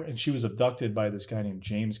Bridgewater, and she was abducted by this guy named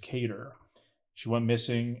James Cater. She went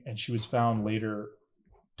missing, and she was found later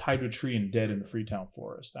tied to a tree and dead in the Freetown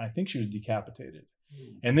Forest. I think she was decapitated.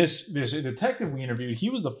 And this detective we interviewed, he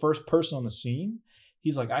was the first person on the scene.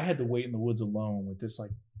 He's like, I had to wait in the woods alone with this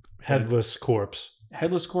like headless corpse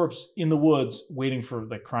in the woods, waiting for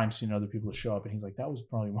the crime scene and other people to show up. And he's like, that was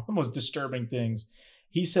probably one of the most disturbing things.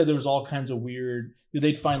 He said there was all kinds of weird.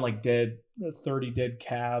 They'd find like 30 dead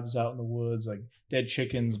calves out in the woods, like dead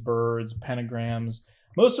chickens, birds, pentagrams.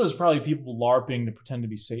 Most of it was probably people LARPing to pretend to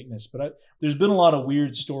be Satanists. But there's been a lot of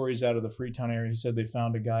weird stories out of the Freetown area. He said they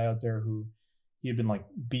found a guy out there who he had been like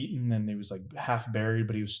beaten and he was like half buried,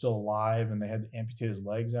 but he was still alive, and they had to amputate his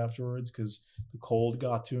legs afterwards because the cold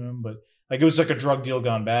got to him. But like it was like a drug deal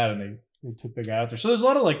gone bad, and they took the guy out there. So there's a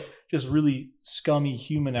lot of like just really scummy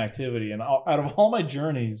human activity. And out of all my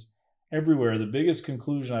journeys everywhere, the biggest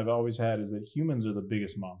conclusion I've always had is that humans are the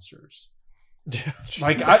biggest monsters.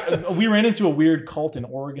 Like we ran into a weird cult in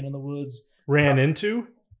Oregon in the woods.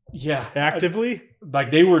 Yeah. Actively?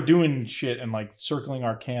 Like they were doing shit and like circling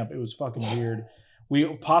our camp. It was fucking weird.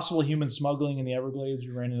 Possible human smuggling in the Everglades.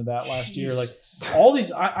 We ran into that last year. Like all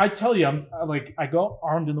these, I tell you, I go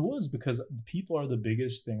armed in the woods because people are the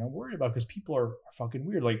biggest thing I'm worried about, because people are fucking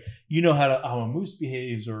weird. Like, how a moose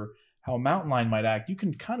behaves or how a mountain lion might act. You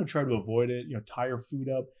can kind of try to avoid it, tie your food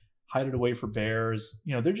up, hide it away for bears.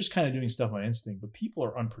 They're just kind of doing stuff on instinct, but people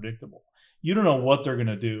are unpredictable. You don't know what they're going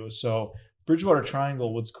to do. So Bridgewater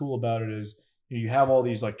Triangle, what's cool about it is you have all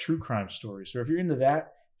these like true crime stories. So if you're into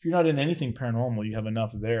that, if you're not in anything paranormal, you have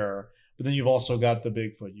enough there. But then you've also got the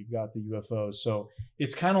Bigfoot, you've got the UFOs. So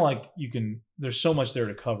it's kind of like there's so much there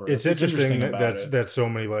to cover. It's interesting that so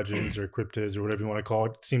many legends or cryptids or whatever you want to call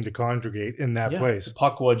it seem to congregate in that place. The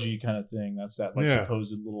Pukwudgie kind of thing. That's that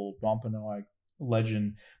supposed little Wampanoag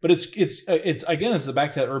legend. But it's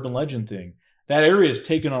back to that urban legend thing. That area is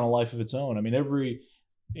taken on a life of its own. I mean,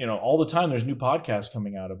 all the time there's new podcasts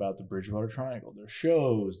coming out about the Bridgewater Triangle. There's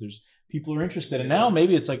shows, there's people are interested. And now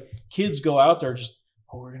maybe it's like kids go out there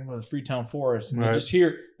we're going to go to the Freetown Forest. And they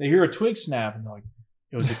hear a twig snap and they're like,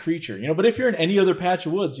 it was a creature, but if you're in any other patch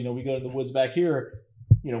of woods, we go to the woods back here,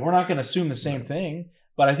 we're not going to assume the same thing.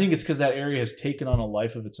 But I think it's because that area has taken on a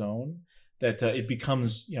life of its own that it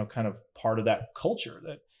becomes, kind of part of that culture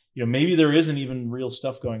that, maybe there isn't even real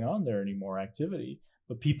stuff going on there anymore, activity.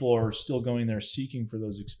 But people are still going there seeking for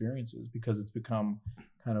those experiences because it's become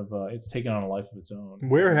kind of, it's taken on a life of its own.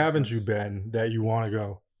 Where haven't you been that you want to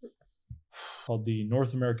go? Called the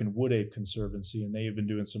North American Wood Ape Conservancy, and they have been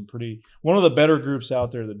doing one of the better groups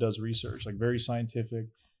out there that does research, like very scientific.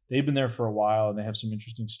 They've been there for a while, and they have some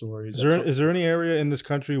interesting stories. Is there any area in this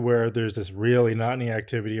country where there's this really not any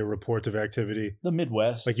activity or reports of activity? The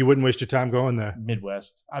Midwest. Like you wouldn't waste your time going there?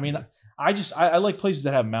 Midwest. I mean, I like places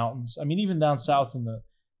that have mountains. I mean, even down south in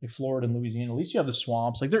like Florida and Louisiana, at least you have the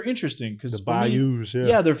swamps. Like they're interesting because the bayous.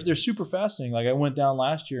 They're super fascinating. Like I went down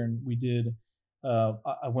last year and we did.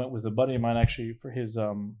 I went with a buddy of mine actually for his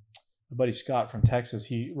buddy Scott from Texas.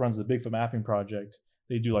 He runs the Bigfoot Mapping Project.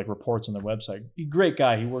 They do like reports on their website. He's a great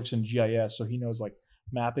guy. He works in GIS, so he knows like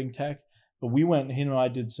mapping tech. But we went. He and I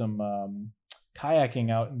did some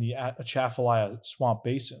kayaking out in the Atchafalaya Swamp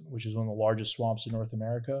Basin, which is one of the largest swamps in North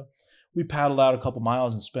America. We paddled out a couple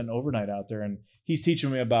miles and spent an overnight out there. And he's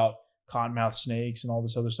teaching me about cottonmouth snakes and all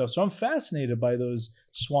this other stuff. So I'm fascinated by those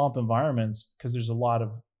swamp environments because there's a lot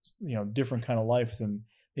of different kind of life than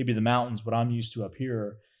maybe the mountains, what I'm used to up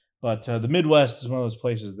here. But the Midwest is one of those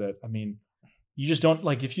places that, I mean, you just don't,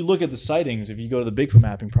 like, if you look at the sightings, if you go to the Bigfoot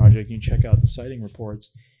Mapping Project and you check out the sighting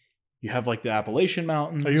reports, You have like the Appalachian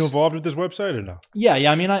Mountains. Are you involved with this website or no? Yeah.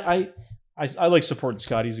 I mean, I like supporting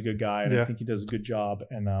Scott. He's a good guy, and Yeah. I think he does a good job.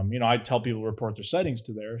 And I tell people to report their sightings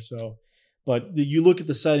to there. So, but you look at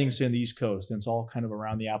the sightings in the East Coast, and it's all kind of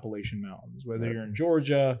around the Appalachian Mountains. Whether you're in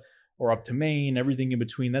Georgia or up to Maine, everything in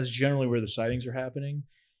between, that's generally where the sightings are happening.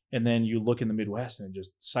 And then you look in the Midwest, and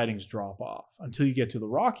just sightings drop off until you get to the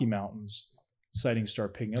Rocky Mountains. Sightings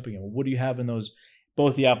start picking up again. Well, what do you have in those?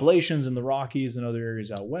 Both the Appalachians and the Rockies and other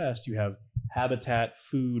areas out west, you have habitat,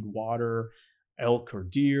 food, water, elk or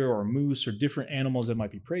deer or moose or different animals that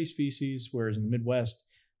might be prey species. Whereas in the Midwest,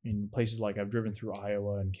 in places like I've driven through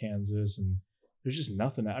Iowa and Kansas, and there's just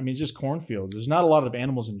nothing. I mean, it's just cornfields. There's not a lot of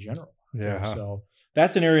animals in general. Yeah. So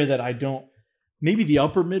that's an area that I don't, maybe the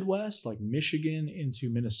upper Midwest, like Michigan into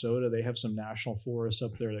Minnesota, they have some national forests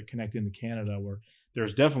up there that connect into Canada where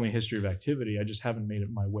there's definitely a history of activity. I just haven't made it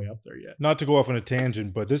my way up there yet. Not to go off on a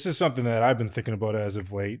tangent, but this is something that I've been thinking about as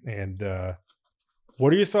of late. And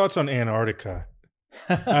what are your thoughts on Antarctica?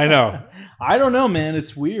 I know. I don't know, man.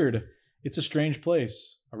 It's weird. It's a strange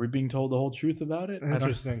place. Are we being told the whole truth about it?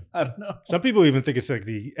 Interesting. I don't know. Some people even think it's like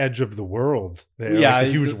the edge of the world. Yeah, like a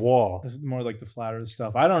huge wall. More like the flat Earth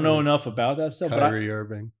stuff. I don't know enough about that stuff. Kyrie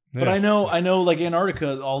Irving. But I know like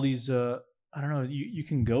Antarctica, all these, I don't know, you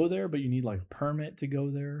can go there, but you need like a permit to go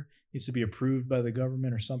there. It needs to be approved by the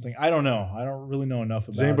government or something. I don't know. I don't really know enough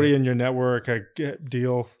about it. Does anybody in your network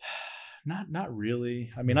deal? Not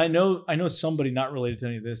really. I mean, I know somebody not related to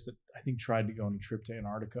any of this that I think tried to go on a trip to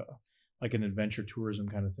Antarctica, like an adventure tourism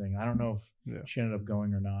kind of thing. I don't know if she ended up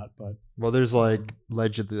going or not, but Well, there's like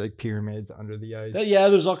allegedly like pyramids under the ice.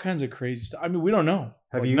 there's all kinds of crazy stuff. I mean, we don't know.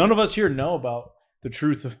 Have Like, you- none of us here know about the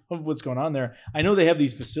truth of what's going on there. I know they have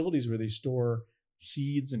these facilities where they store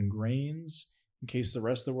seeds and grains in case the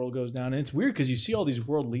rest of the world goes down. And it's weird because you see all these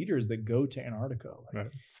world leaders that go to Antarctica.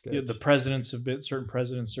 Like, Right. the presidents have been,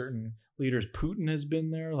 certain leaders. Putin has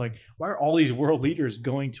been there. Like, why are all these world leaders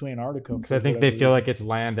going to Antarctica? Because I think they feel like it's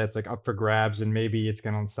land that's like up for grabs, and maybe it's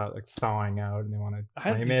gonna start like thawing out, and they want to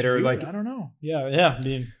claim it, or like I don't know. Yeah. I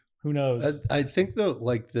mean, who knows? I think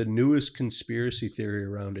the newest conspiracy theory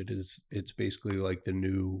around it is it's basically like the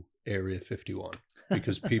new Area 51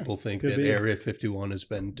 because people think Could that be. Area 51 has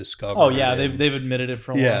been discovered. Oh yeah, and- they've admitted it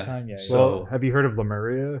for a Yeah. long time. Yeah. So- Well, have you heard of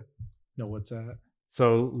Lemuria? No, what's that?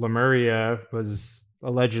 So Lemuria was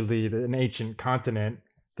allegedly an ancient continent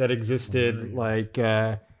that existed like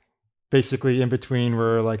basically in between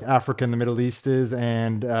where like Africa and the Middle East is,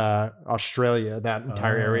 and Australia, that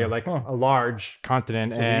entire area, like a large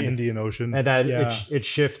continent. So the and Indian Ocean. and that Yeah. it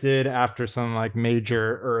shifted after some like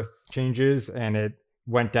major Earth changes, and it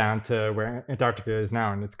went down to where Antarctica is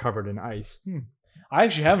now, and it's covered in ice. I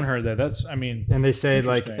actually haven't heard that. That's, I mean, And they say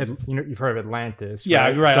like Interesting. you've heard of Atlantis, yeah,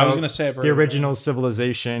 right? right. I was So gonna say I've heard the of that. original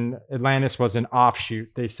civilization, Atlantis was an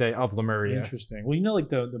offshoot, they say, of Lemuria. Interesting. Well, like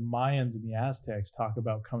the Mayans and the Aztecs talk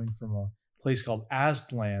about coming from a place called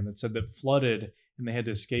Aztlan that said that flooded and they had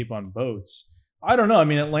to escape on boats. I don't know. I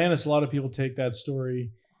mean, Atlantis, a lot of people take that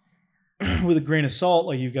story with a grain of salt.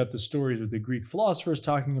 Like you've got the stories with the Greek philosophers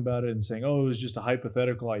talking about it and saying, oh, it was just a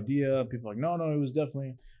hypothetical idea. People are like, no, it was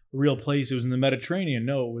definitely a real place. It was in the Mediterranean.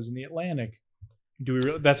 No, it was in the Atlantic.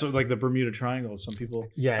 That's what, like the Bermuda Triangle. Some people,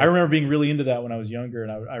 Yeah. I remember being really into that when I was younger,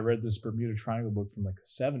 and I read this Bermuda Triangle book from like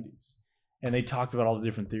the 70s, and they talked about all the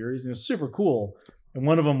different theories, and it was super cool. And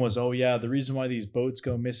one of them was, oh yeah, the reason why these boats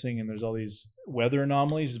go missing and there's all these weather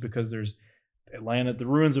anomalies is because there's the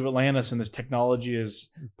ruins of Atlantis, and this technology is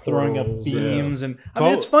throwing up Portals, beams, and I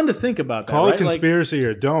mean, it's fun to think about that. Call right? it conspiracy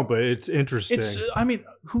or don't, but it's interesting. I mean,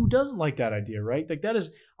 who doesn't like that idea, right? Like that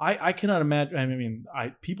is, I cannot imagine. I mean,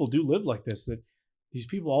 people do live like this. That these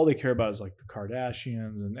people, all they care about is like the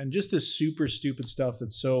Kardashians and just this super stupid stuff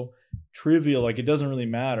that's so trivial. Like it doesn't really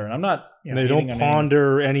matter. And I'm not. They don't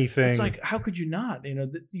ponder anything. It's like, how could you not?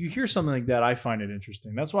 You hear something like that, I find it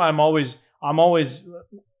interesting. That's why I'm always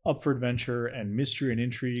up for adventure and mystery and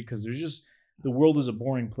intrigue, because there's just, the world is a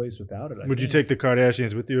boring place without it. Would you take the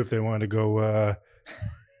Kardashians with you if they wanted to go,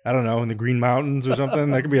 I don't know, in the Green Mountains or something?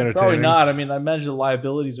 That could be entertaining. Probably not. I mean, I imagine the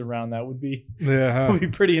liabilities around that would be Yeah. would be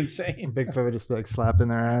pretty insane. Bigfoot would just be like slapping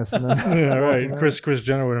their ass. And then Yeah, right. walking away. Chris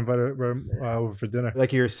Jenner would invite her over for dinner.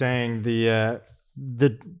 Like you were saying, the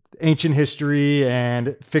ancient history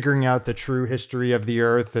and figuring out the true history of the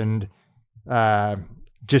Earth, and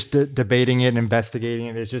just debating it and investigating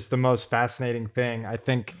it is just the most fascinating thing, I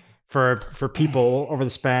think, for people over the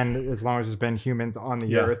span as long as there's been humans on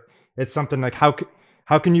the Earth. It's something like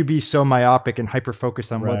how can you be so myopic and hyper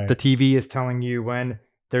focused on what the TV is telling you when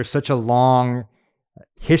there's such a long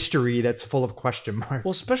history that's full of question marks?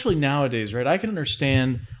 Well, especially nowadays, right? I can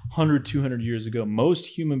understand 100, 200 years ago, most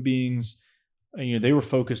human beings they were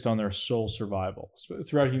focused on their sole survival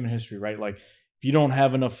throughout human history, right? Like if you don't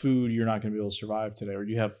have enough food, you're not going to be able to survive today, or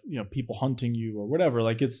you have people hunting you or whatever.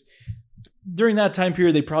 Like it's during that time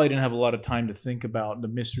period, they probably didn't have a lot of time to think about the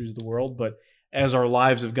mysteries of the world. But as our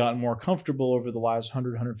lives have gotten more comfortable over the last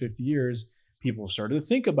 100, 150 years, people have started to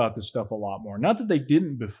think about this stuff a lot more. Not that they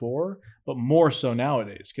didn't before, but more so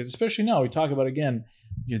nowadays. Because especially now, we talk about, again,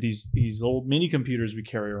 these old mini computers we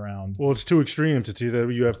carry around. Well, it's two extremes. It's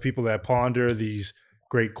either you have people that ponder these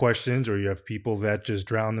great questions, or you have people that just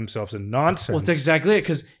drown themselves in nonsense. Well, it's exactly it,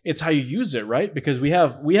 because it's how you use it, right? Because we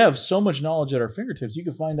have so much knowledge at our fingertips. You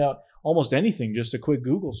can find out almost anything, just a quick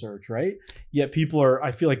Google search, right? Yet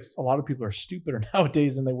I feel like a lot of people are stupider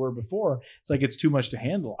nowadays than they were before. It's like it's too much to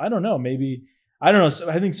handle. I don't know. Maybe, I don't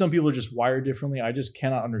know. I think some people are just wired differently. I just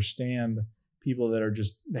cannot understand people that are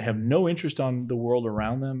they have no interest on the world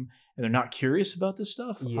around them, and they're not curious about this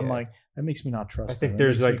stuff. Yeah. I'm like, that makes me not trust I think them.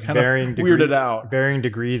 there's like varying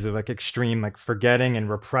degrees of like extreme like forgetting and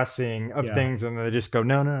repressing of things, and they just go,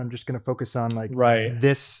 no, I'm just going to focus on like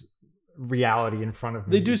this reality in front of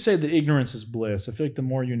me. They do say that ignorance is bliss. I feel like the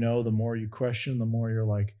more you know, the more you question, the more you're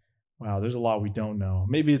like, wow, there's a lot we don't know.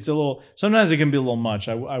 Maybe it's sometimes it can be a little much,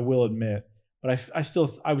 I will admit, but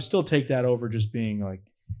I would still take that over just being like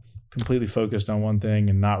completely focused on one thing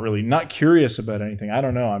and not curious about anything. I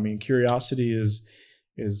don't know. I mean, curiosity is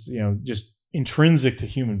just intrinsic to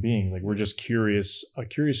human beings. Like we're just a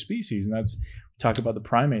curious species, and that's, we talk about the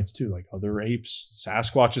primates too, like other apes,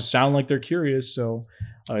 Sasquatches sound like they're curious. So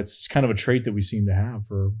it's kind of a trait that we seem to have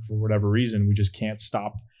for whatever reason. We just can't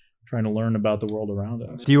stop trying to learn about the world around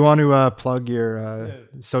us. Do you want to plug your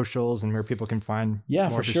socials and where people can find? Yeah,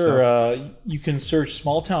 for sure. You can search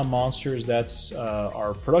Small Town Monsters. That's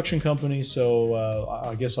our production company. So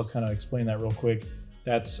I guess I'll kind of explain that real quick.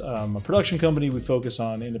 That's a production company. We focus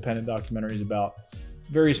on independent documentaries about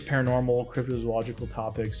various paranormal, cryptozoological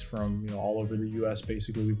topics from all over the U.S.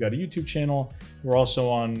 Basically, we've got a YouTube channel. We're also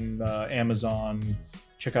on Amazon.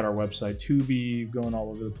 Check out our website, Tubi, going all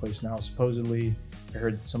over the place now. Supposedly, I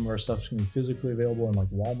heard some of our stuff's going to be physically available in like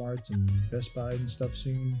Walmarts and Best Buy and stuff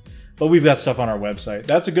soon. But we've got stuff on our website.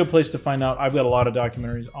 That's a good place to find out. I've got a lot of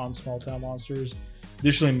documentaries on Small Town Monsters.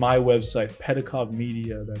 Additionally, my website, Petakov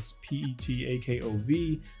Media, that's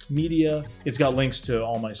Petakov Media. It's got links to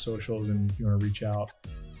all my socials, and if you want to reach out,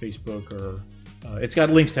 Facebook, or it's got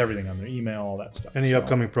links to everything on there, email, all that stuff. Any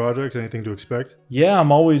upcoming projects, anything to expect? Yeah,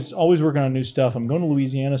 I'm always working on new stuff. I'm going to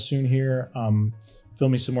Louisiana soon here.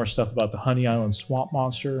 Filming some more stuff about the Honey Island swamp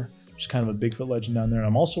monster, which is kind of a Bigfoot legend down there. And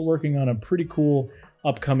I'm also working on a pretty cool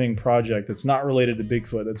upcoming project that's not related to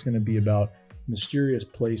Bigfoot. That's going to be about mysterious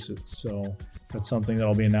places. So that's something that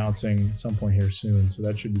I'll be announcing at some point here soon. So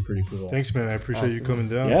that should be pretty cool. Thanks, man. I appreciate you coming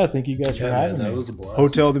down. Yeah, thank you guys for having me. That was a blast.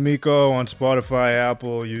 Hotel D'Amico on Spotify,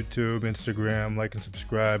 Apple, YouTube, Instagram. Like and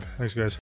subscribe. Thanks, guys.